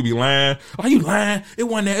stories. People be lying. Oh, you lying? It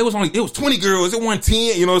wasn't that. It was 20 girls. It wasn't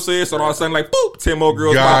 10. You know what I'm saying? So all of a sudden, like, boop, 10 more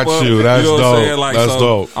girls Got pop up. you. That's know what dope. I'm saying? Like, That's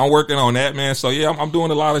dope. I'm working on that, man. So yeah, I'm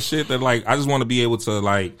doing a lot of shit that like I just want to be able to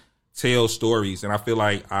like tell stories, and I feel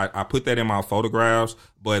like I put that in my photographs,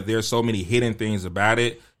 but there's so many hidden things about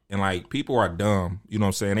it. And like people are dumb, you know what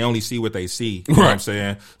I'm saying? They only see what they see, you know what I'm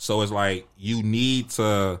saying? So it's like you need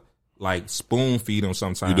to like spoon feed them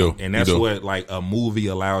sometimes. You do. And that's what like a movie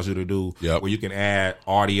allows you to do. Yep. Where you can add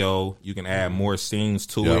audio, you can add more scenes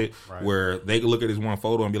to it, where they can look at this one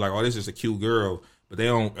photo and be like, oh, this is a cute girl. But they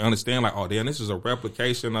don't understand like, oh, damn, this is a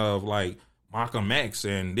replication of like Malcolm X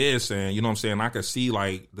and this, and you know what I'm saying? I could see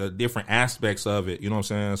like the different aspects of it, you know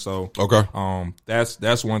what I'm saying? So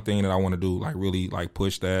that's one thing that I want to do, like really like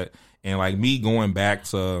push that. And like me going back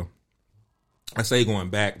to, I say going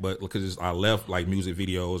back, but because I left like music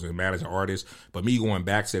videos and managing artists, but me going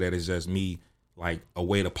back to that is just me like a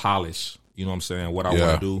way to polish, you know what I'm saying, what I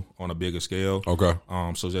want to do on a bigger scale. Okay.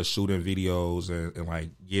 So just shooting videos and like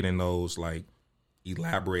getting those like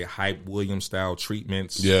elaborate Hype Williams style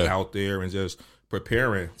treatments out there, and just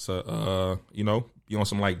preparing to you know, be on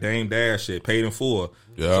some like Dame Dash shit, Paid in Full.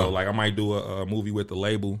 So like I might do a movie with the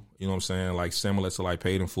label, you know what I'm saying, like similar to like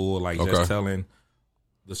Paid in Full, like just telling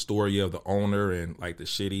the story of the owner and like the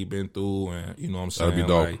shit he been through, and you know what I'm saying, That'd be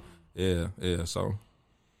dope. like Yeah. So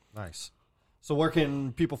nice. So where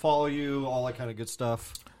can people follow you? All that kind of good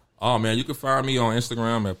stuff. Oh man, you can find me on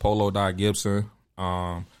Instagram at polo.gibson.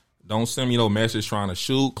 Don't send me no message trying to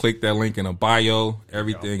shoot. Click that link in the bio.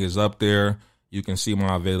 Everything is up there. You can see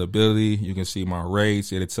my availability. You can see my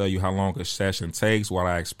rates. It'll tell you how long a session takes, what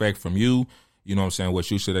I expect from you. You know what I'm saying? What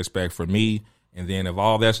you should expect from me. And then if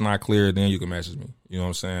all that's not clear, then you can message me. You know what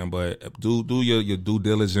I'm saying? But do your due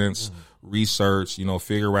diligence, research,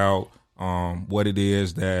 figure out what it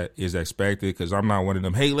is that is expected, because I'm not one of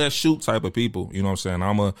them, hey, let's shoot type of people. You know what I'm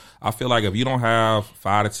saying? I feel like if you don't have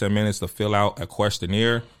 5 to 10 minutes to fill out a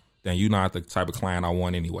questionnaire, then you're not the type of client I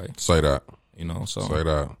want anyway. Say that. So. Say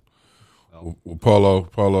that. Well,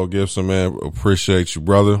 Polo Gibson, man, appreciate you,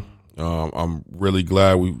 brother. I'm really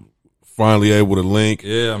glad we finally able to link.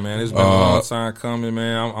 Yeah, man, it's been a long time coming,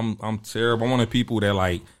 man. I'm terrible. I'm one of the people that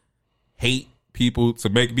like hate people to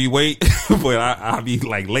make me wait, but I be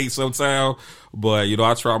like late sometimes. But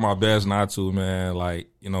I try my best not to, man.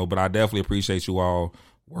 But I definitely appreciate you all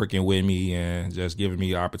working with me and just giving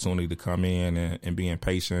me the opportunity to come in and being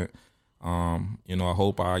patient. I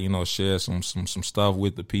hope I share some stuff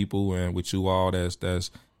with the people and with you all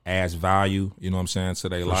that's adds value. You know what I'm saying, to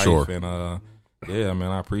their life. Sure. And yeah, man,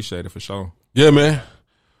 I appreciate it for sure. Yeah, man.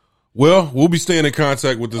 Well, we'll be staying in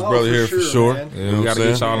contact with this brother here for sure. Yeah, we got to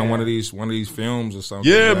get y'all in one of these films or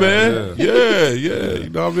something. Yeah, man. Yeah. You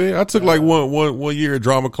know what I mean? I took like one year of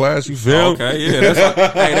drama class. You feel? Okay, yeah.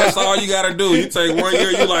 That's all you got to do. You take 1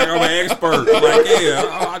 year, you like, I'm an expert. Like,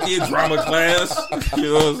 yeah, I did drama class. You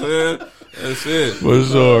know what I'm saying? That's it. For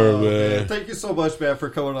sure, man. Thank you so much, man, for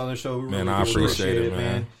coming on the show. We man, really I appreciate it,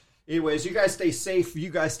 man. Anyways, you guys stay safe. You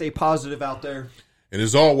guys stay positive out there. And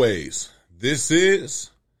as always, this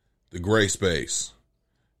is The Gray Space.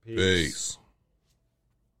 Peace.